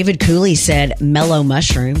 David Cooley said mellow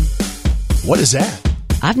mushroom. What is that?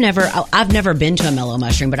 I've never been to a mellow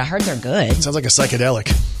mushroom, but I heard they're good. Sounds like a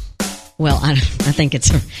psychedelic. Well, I think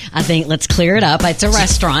let's clear it up. It's a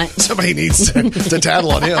restaurant. Somebody needs to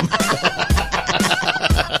tattle on him.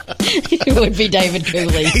 It would be David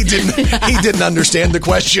Cooley. He didn't understand the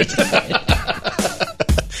question.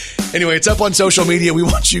 Anyway, it's up on social media. We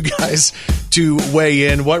want you guys to weigh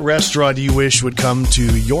in. What restaurant do you wish would come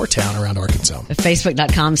to your town around Arkansas?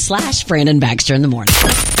 Facebook.com/Brandon Baxter in the morning.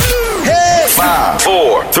 Hey! 5,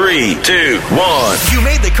 4, 3, 2, 1. You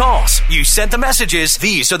made the calls. You sent the messages.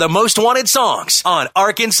 These are the most wanted songs on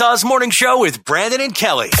Arkansas's Morning Show with Brandon and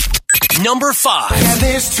Kelly. Number 5. And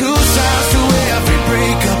there's two sides to every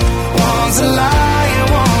breakup. One's a lie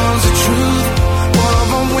and one's a truth. One of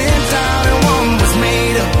them went down and one was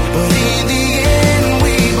made up. But in the end,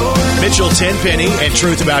 we both Mitchell Tenpenny and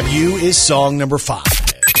Truth About You is song number 5.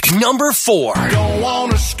 Number 4. don't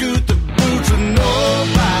want to scoot the boots with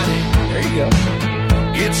nobody. There you go.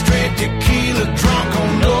 Get straight tequila drunk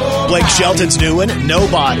on nobody. Blake Shelton's new one,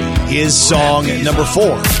 Nobody, is song number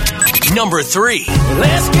 4. Number 3.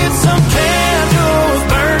 Let's get some candles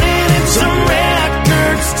burning and some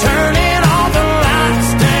records turning, all the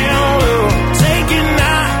lights down low, taking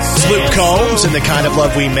nights. Luke Combs and The Kind of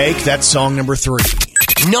Love We Make, that's song number 3.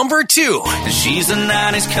 Number 2. She's a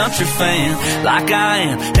 90s country fan, like I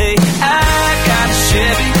am. Hey, I got a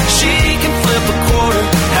Chevy, she can flip a quarter.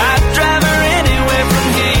 I'd drive her anywhere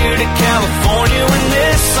from here to California. When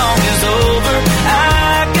this song is over,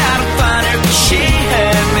 I gotta find her, 'cause she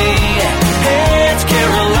had me at Heads,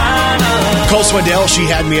 Carolina. Cole Swindell, She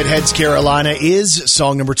Had Me at Heads, Carolina, is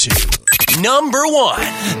song number 2. Number 1.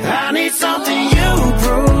 I need something you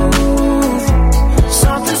prove,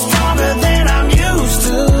 something stronger than I'm used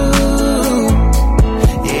to.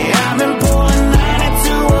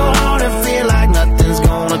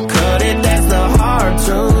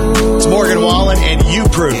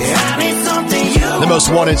 most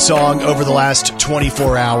wanted song over the last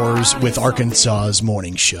 24 hours with Arkansas's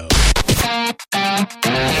morning show.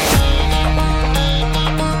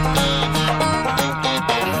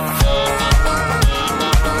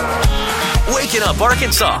 Waking up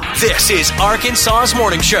Arkansas. This is Arkansas's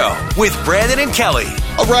morning show with Brandon and Kelly.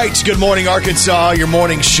 All right. Good morning, Arkansas. Your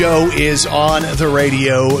morning show is on the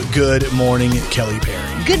radio. Good morning, Kelly Perry.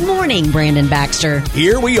 Good morning, Brandon Baxter.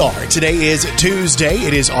 Here we are. Today is Tuesday.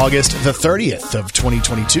 It is August the 30th of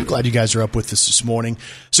 2022. Glad you guys are up with us this morning.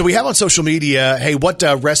 So we have on social media, hey, what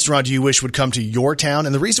restaurant do you wish would come to your town?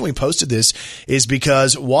 And the reason we posted this is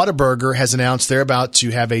because Whataburger has announced they're about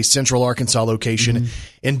to have a Central Arkansas location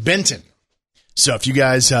in Benton. So if you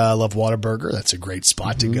guys love Whataburger, that's a great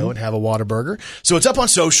spot to go and have a Whataburger. So it's up on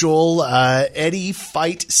social. Eddie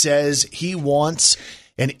Fight says he wants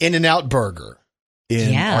an In-N-Out burger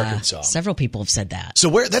in Arkansas. Several people have said that. So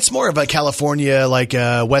that's more of a California, like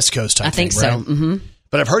West Coast type thing, I think so. Right? Mm-hmm.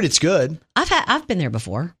 But I've heard it's good. I've been there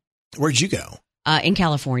before. Where'd you go? In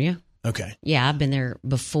California. Okay. Yeah, I've been there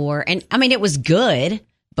before. And I mean, it was good,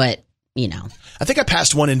 but you know. I think I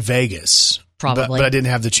passed one in Vegas. Probably. But I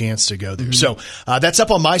didn't have the chance to go there. So that's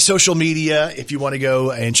up on my social media. If you want to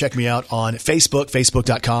go and check me out on Facebook,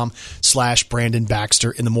 facebook.com/Brandon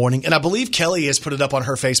Baxter in the morning. And I believe Kelly has put it up on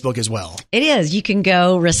her Facebook as well. It is. You can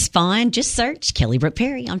go respond. Just search Kelly Brooke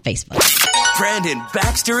Perry on Facebook. Brandon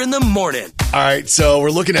Baxter in the morning. All right. So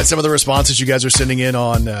we're looking at some of the responses you guys are sending in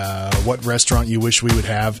on what restaurant you wish we would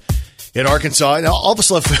have in Arkansas. And all of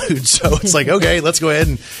us love food. So it's like, okay, let's go ahead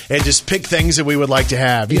and just pick things that we would like to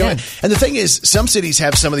have. You know, and the thing is, some cities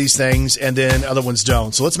have some of these things and then other ones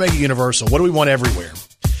don't. So let's make it universal. What do we want everywhere?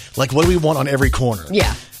 Like, what do we want on every corner?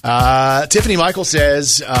 Yeah. Tiffany Michael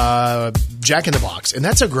says Jack in the Box. And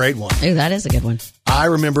that's a great one. Oh, that is a good one. I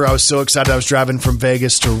remember I was so excited. I was driving from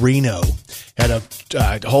Vegas to Reno. Had a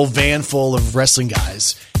whole van full of wrestling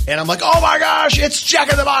guys. And I'm like, oh my gosh, it's Jack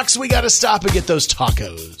in the Box. We got to stop and get those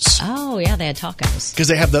tacos. Oh, yeah, they had tacos. Because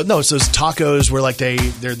they have so those tacos were like they're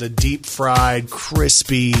the deep fried,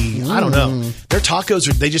 crispy. I don't know. Their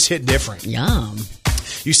tacos, they just hit different. Yum.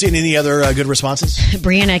 You seen any other good responses?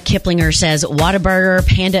 Brianna Kiplinger says Whataburger,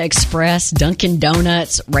 Panda Express, Dunkin'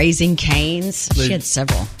 Donuts, Raising Cane's. She had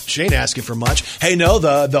several. She ain't asking for much. Hey, no,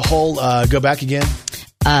 the whole go back again.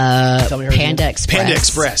 Panda Express. Panda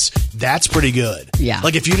Express. That's pretty good. Yeah.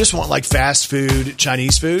 Like if you just want like fast food,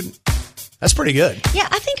 Chinese food, that's pretty good. Yeah,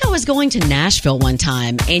 I think I was going to Nashville one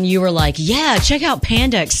time and you were like, yeah, check out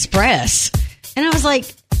Panda Express. And I was like,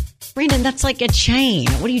 Brandon, that's like a chain.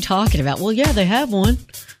 What are you talking about? Well, yeah, they have one.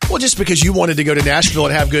 Well, just because you wanted to go to Nashville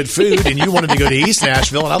and have good food and you wanted to go to East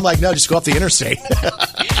Nashville. And I'm like, no, just go off the interstate.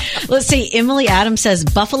 Let's see. Emily Adams says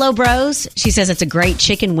Buffalo Bros. She says it's a great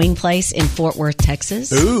chicken wing place in Fort Worth,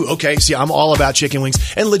 Texas. Ooh, okay. See, I'm all about chicken wings.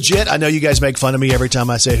 And legit, I know you guys make fun of me every time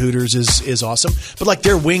I say Hooters is awesome. But like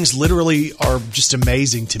their wings literally are just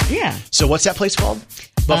amazing to me. Yeah. So what's that place called?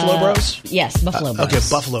 Buffalo Bros? Yes, Buffalo Bros. Okay,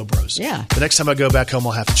 Buffalo Bros. Yeah. The next time I go back home,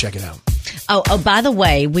 I'll have to check it out. Oh, by the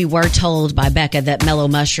way, we were told by Becca that Mellow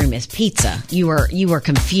Mushroom is pizza. You were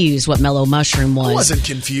confused what Mellow Mushroom was. I wasn't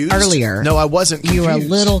confused. Earlier. No, I wasn't confused. You were a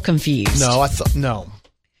little confused. No, I thought, no.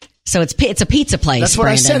 So it's a pizza place, That's what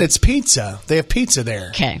Brandon. I said. It's pizza. They have pizza there.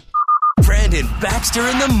 Okay. Brandon Baxter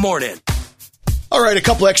in the morning. All right, a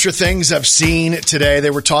couple extra things I've seen today.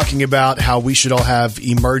 They were talking about how we should all have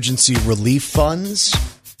emergency relief funds.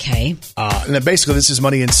 Okay. And then basically this is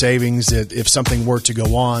money in savings that if something were to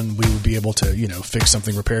go on, we would be able to, fix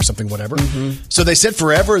something, repair something, whatever. So they said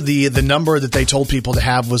forever the number that they told people to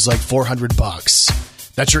have was like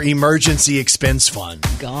 $400. That's your emergency expense fund.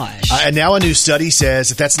 Gosh. And now a new study says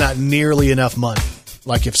that that's not nearly enough money,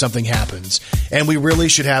 like if something happens. And we really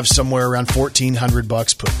should have somewhere around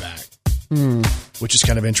 $1,400 put back, which is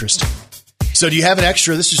kind of interesting. So do you have an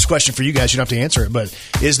extra? This is just a question for you guys. You don't have to answer it, but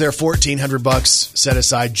is there $1,400 set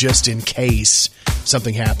aside just in case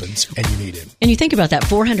something happens and you need it? And you think about that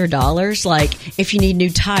 $400, like if you need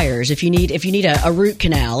new tires, if you need a root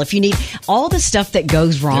canal, if you need all the stuff that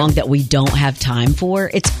goes wrong that we don't have time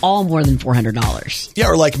for, it's all more than $400. Yeah,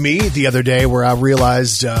 or like me the other day where I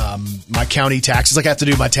realized my county taxes, like I have to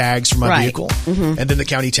do my tags for my vehicle, and then the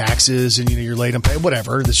county taxes, and you're late on pay,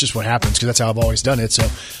 whatever. That's just what happens because that's how I've always done it. So,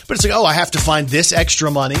 but it's like, oh, I have to find this extra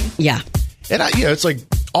money. Yeah. And it's like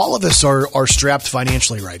all of us are strapped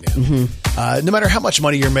financially right now. No matter how much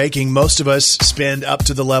money you're making, most of us spend up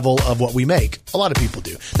to the level of what we make. A lot of people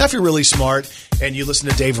do. Now, if you're really smart and you listen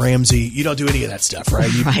to Dave Ramsey, you don't do any of that stuff,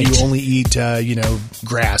 right? You only eat,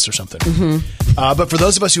 grass or something. But for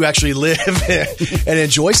those of us who actually live and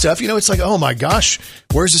enjoy stuff, it's like, oh my gosh,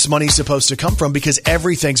 where's this money supposed to come from? Because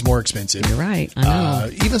everything's more expensive. You're right. I know.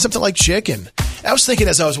 Even something like chicken. I was thinking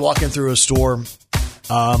as I was walking through a store,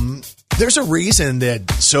 there's a reason that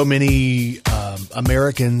so many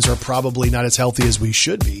Americans are probably not as healthy as we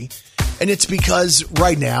should be. And it's because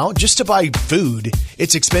right now, just to buy food,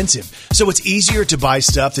 it's expensive. So it's easier to buy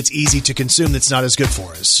stuff that's easy to consume that's not as good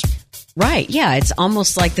for us. Right. Yeah. It's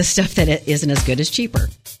almost like the stuff that isn't as good is cheaper.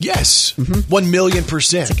 Yes.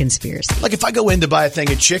 1,000,000%. It's a conspiracy. Like if I go in to buy a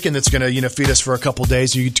thing of chicken that's going to, feed us for a couple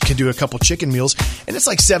days, you can do a couple chicken meals, and it's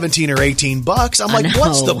like $17 or $18. I'm like,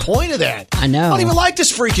 what's the point of that? I know. I don't even like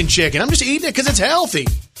this freaking chicken. I'm just eating it because it's healthy.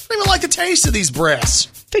 I don't even like the taste of these breasts.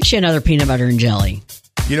 Fix you another peanut butter and jelly.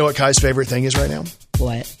 You know what Kai's favorite thing is right now?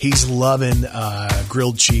 What? He's loving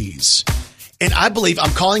grilled cheese. And I believe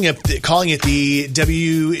I'm calling it the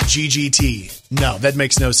WGGT. No, that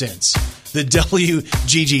makes no sense. The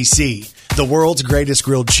WGGC, the world's greatest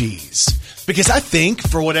grilled cheese. Because I think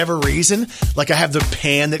for whatever reason, like I have the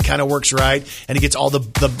pan that kind of works right, and it gets all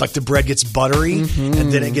the bread gets buttery,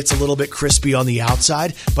 and then it gets a little bit crispy on the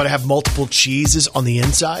outside, but I have multiple cheeses on the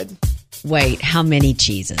inside. Wait, how many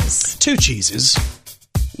cheeses? 2 cheeses.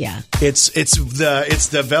 Yeah. It's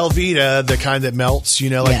the Velveeta, the kind that melts,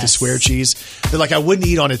 like the square cheese. That like I wouldn't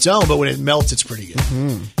eat on its own, but when it melts, it's pretty good.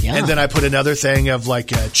 Yeah. And then I put another thing of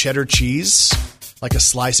like cheddar cheese, like a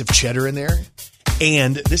slice of cheddar in there.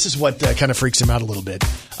 And this is what kind of freaks him out a little bit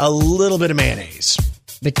of mayonnaise.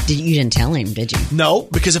 But you didn't tell him, did you? No,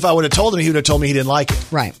 because if I would have told him, he would have told me he didn't like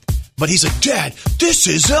it. Right. But he's like, Dad, this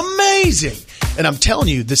is amazing. And I'm telling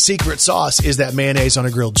you, the secret sauce is that mayonnaise on a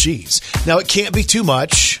grilled cheese. Now, it can't be too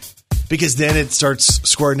much because then it starts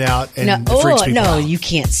squirting out and freaks people out. You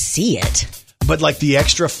can't see it. But like the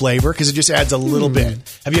extra flavor, because it just adds a little bit.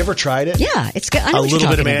 Have you ever tried it? Yeah, it's good. I know a what you're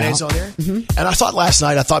little bit of talking mayonnaise about. on there. And I thought last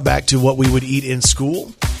night, I thought back to what we would eat in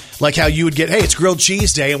school. Like how you would get, hey, it's grilled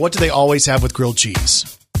cheese day. And what do they always have with grilled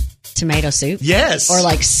cheese? Tomato soup? Yes. Or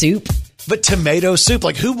like soup? But tomato soup,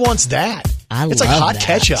 like who wants that? It's like hot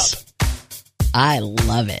ketchup. I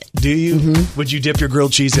love it. Do you? Would you dip your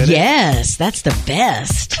grilled cheese in it? Yes, that's the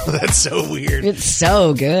best. That's so weird. It's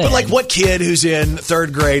so good. But like what kid who's in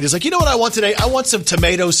 3rd grade is like, you know what I want today? I want some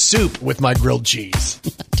tomato soup with my grilled cheese.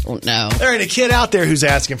 I don't know. There ain't a kid out there who's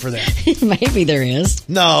asking for that. Maybe there is.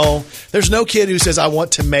 No, there's no kid who says, I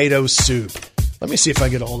want tomato soup. Let me see if I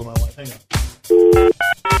get a hold of my wife. Hang on.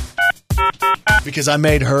 Because I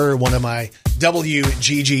made her one of my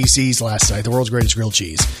WGGCs last night, the world's greatest grilled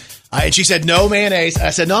cheese. And she said, no mayonnaise.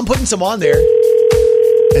 I said, no, I'm putting some on there.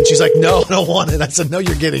 And she's like, no, I don't want it. I said, no,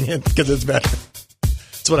 you're getting it because it's better.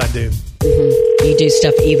 That's what I do. You do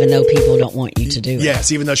stuff even though people don't want you to do it.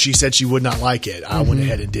 Yes, even though she said she would not like it. I went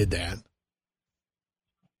ahead and did that.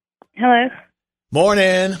 Hello.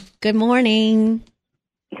 Morning. Good morning.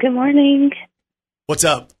 Good morning. What's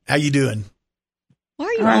up? How you doing? Why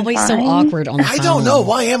are you always so awkward on the phone? I don't know.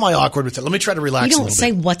 Why am I awkward with it? Let me try to relax a little bit. You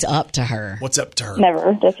don't say what's up to her. What's up to her?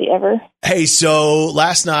 Never. Does he ever? Hey, so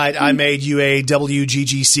last night I made you a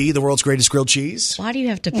WGGC, the world's greatest grilled cheese. Why do you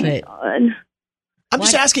have to put... I'm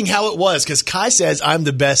just asking how it was because Kai says I'm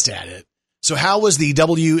the best at it. So how was the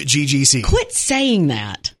WGGC? Quit saying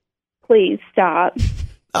that. Please stop.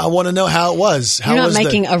 I want to know how it was. How You're not was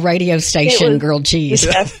making a radio station grilled cheese.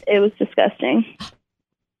 It was disgusting.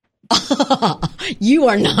 You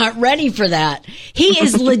are not ready for that. He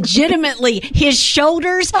is legitimately, his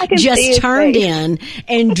shoulders just turned in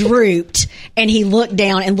and drooped, and he looked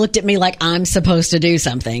down and looked at me like I'm supposed to do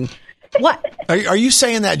something. What? Are you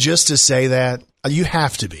saying that just to say that? You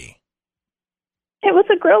have to be. It was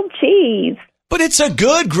a grilled cheese. But it's a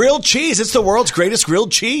good grilled cheese. It's the world's greatest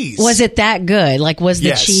grilled cheese. Was it that good? Like, was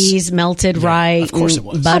the cheese melted right? Of course it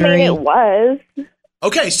was. Buttery? I mean, it was.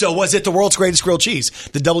 Okay, so was it the world's greatest grilled cheese?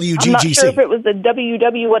 The WGGC? I'm not sure if it was the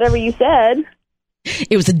WW whatever you said.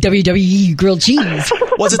 It was the WWE grilled cheese.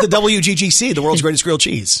 Was it the WGGC, the world's greatest grilled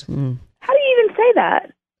cheese? How do you even say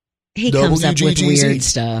that? He comes up with weird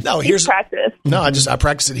stuff. No, here's practice. No, I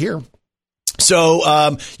practice it here.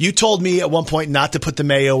 So you told me at one point not to put the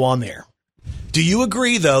mayo on there. Do you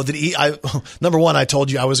agree, though, that number one, I told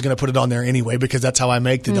you I was going to put it on there anyway because that's how I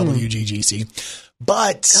make the WGGC.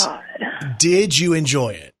 But did you enjoy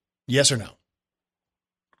it? Yes or no?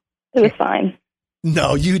 It was fine.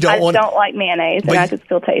 No, you don't I want. don't like mayonnaise, and I could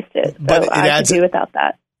still taste it. So I could do without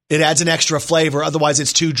that. It adds an extra flavor. Otherwise,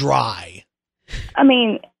 it's too dry. I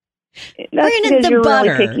mean, that's because you're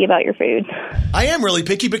really picky about your food. I am really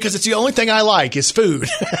picky because it's the only thing I like is food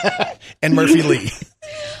and Murphy Lee.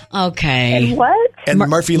 Okay. And what? And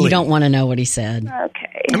Murphy Lee. You don't want to know what he said.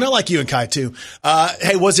 Okay. I'm going to like you and Kai too.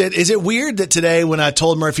 Hey, is it weird that today when I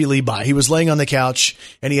told Murphy Lee bye, he was laying on the couch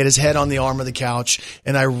and he had his head on the arm of the couch,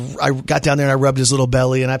 and I got down there and I rubbed his little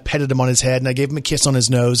belly and I petted him on his head and I gave him a kiss on his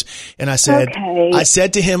nose, and I said, I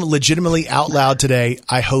said to him legitimately out loud today,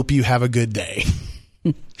 I hope you have a good day.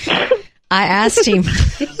 I asked him.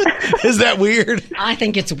 Is that weird? I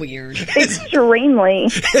think it's weird. Extremely.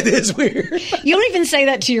 It is weird. You don't even say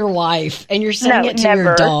that to your wife, and you're saying it to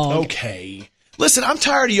your dog. Okay. Listen, I'm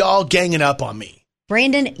tired of y'all ganging up on me.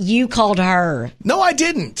 Brandon, you called her. No, I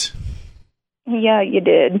didn't. Yeah, you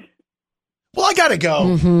did. Well, I gotta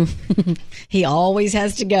go. Mm-hmm. He always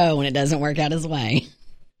has to go when it doesn't work out his way.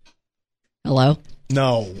 Hello?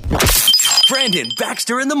 No. Brandon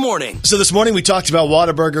Baxter in the morning. So this morning we talked about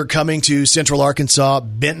Whataburger coming to Central Arkansas.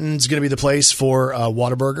 Benton's going to be the place for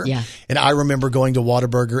Whataburger. Yeah. And I remember going to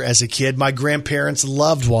Whataburger as a kid. My grandparents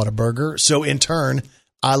loved Whataburger. So in turn,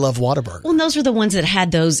 I love Whataburger. Well, and those are the ones that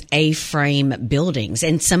had those A-frame buildings.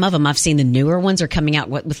 And some of them, I've seen the newer ones are coming out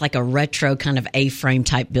with like a retro kind of A-frame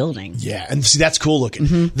type building. Yeah. And see, that's cool looking.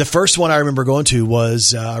 Mm-hmm. The first one I remember going to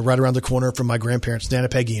was right around the corner from my grandparents, Nana,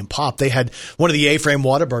 Peggy, and Pop. They had one of the A-frame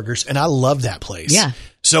Whataburgers, and I loved that place. Yeah.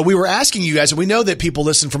 So we were asking you guys, and we know that people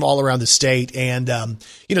listen from all around the state, and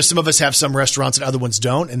some of us have some restaurants and other ones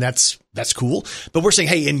don't, and that's cool. But we're saying,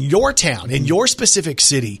 hey, in your town, in your specific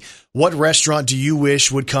city, what restaurant do you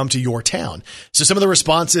wish would come to your town? So some of the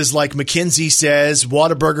responses, like Mackenzie says,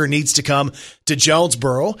 Whataburger needs to come to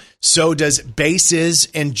Jonesboro. So does Bases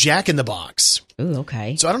and Jack in the Box. Ooh,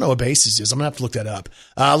 okay. So I don't know what Bases is. I'm going to have to look that up.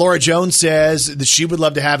 Laura Jones says that she would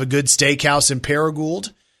love to have a good steakhouse in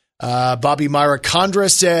Paragould. Bobby Myra Condra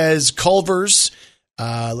says Culver's.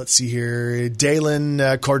 Let's see here. Dalen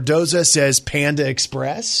Cardoza says Panda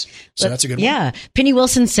Express. So that's a good one. Yeah. Penny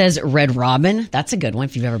Wilson says Red Robin. That's a good one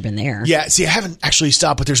if you've ever been there. Yeah. See, I haven't actually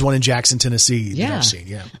stopped, but there's one in Jackson, Tennessee that I've seen.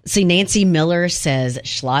 Yeah. See, Nancy Miller says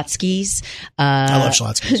Schlotsky's. I love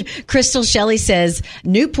Schlotsky's. Crystal Shelley says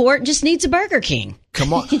Newport just needs a Burger King.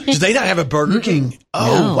 Come on. Do they not have a Burger King?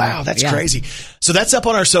 Oh, no. Wow. That's crazy. So that's up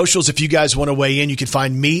on our socials. If you guys want to weigh in, you can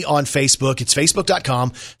find me on Facebook. It's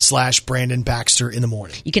facebook.com/Brandon Baxter in the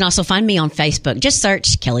morning. You can also find me on Facebook. Just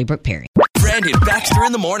search Kelly Brook Perry. Brandon Baxter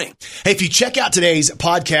in the morning. Hey, if you check out today's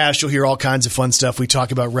podcast, you'll hear all kinds of fun stuff. We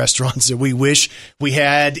talk about restaurants that we wish we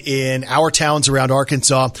had in our towns around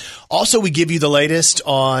Arkansas. Also, we give you the latest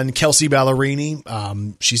on Kelsey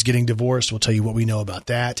Ballerini. She's getting divorced. We'll tell you what we know about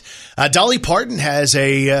that. Dolly Parton has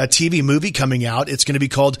a TV movie coming out. It's going to be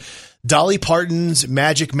called Dolly Parton's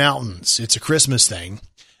Magic Mountains. It's a Christmas thing.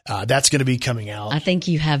 That's going to be coming out. I think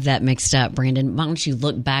you have that mixed up, Brandon. Why don't you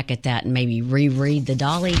look back at that and maybe reread the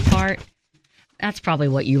Dolly part? That's probably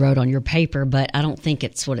what you wrote on your paper, but I don't think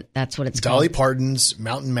that's what it's called. Dolly Parton's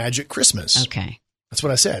Mountain Magic Christmas. Okay. That's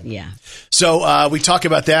what I said. Yeah. So we talk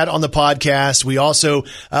about that on the podcast. We also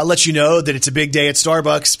let you know that it's a big day at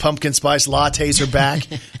Starbucks. Pumpkin spice lattes are back.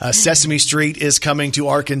 Sesame Street is coming to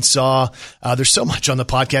Arkansas. There's so much on the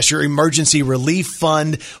podcast. Your emergency relief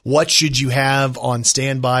fund. What should you have on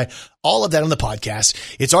standby? All of that on the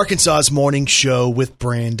podcast. It's Arkansas's morning show with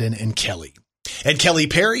Brandon and Kelly. And Kelly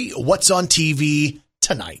Perry, what's on TV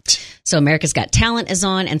tonight? So America's Got Talent is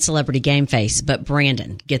on and Celebrity Game Face. But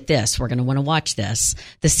Brandon, get this. We're going to want to watch this.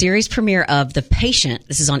 The series premiere of The Patient.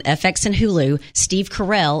 This is on FX and Hulu. Steve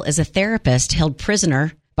Carell is a therapist held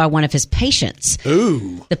prisoner by one of his patients.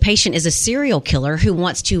 Ooh. The patient is a serial killer who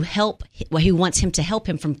wants him to help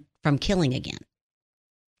him from killing again.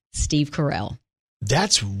 Steve Carell.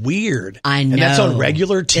 That's weird. I know. And that's on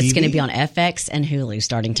regular TV? It's going to be on FX and Hulu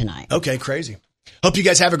starting tonight. Okay, crazy. Hope you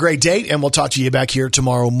guys have a great day, and we'll talk to you back here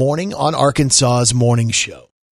tomorrow morning on Arkansas's Morning Show.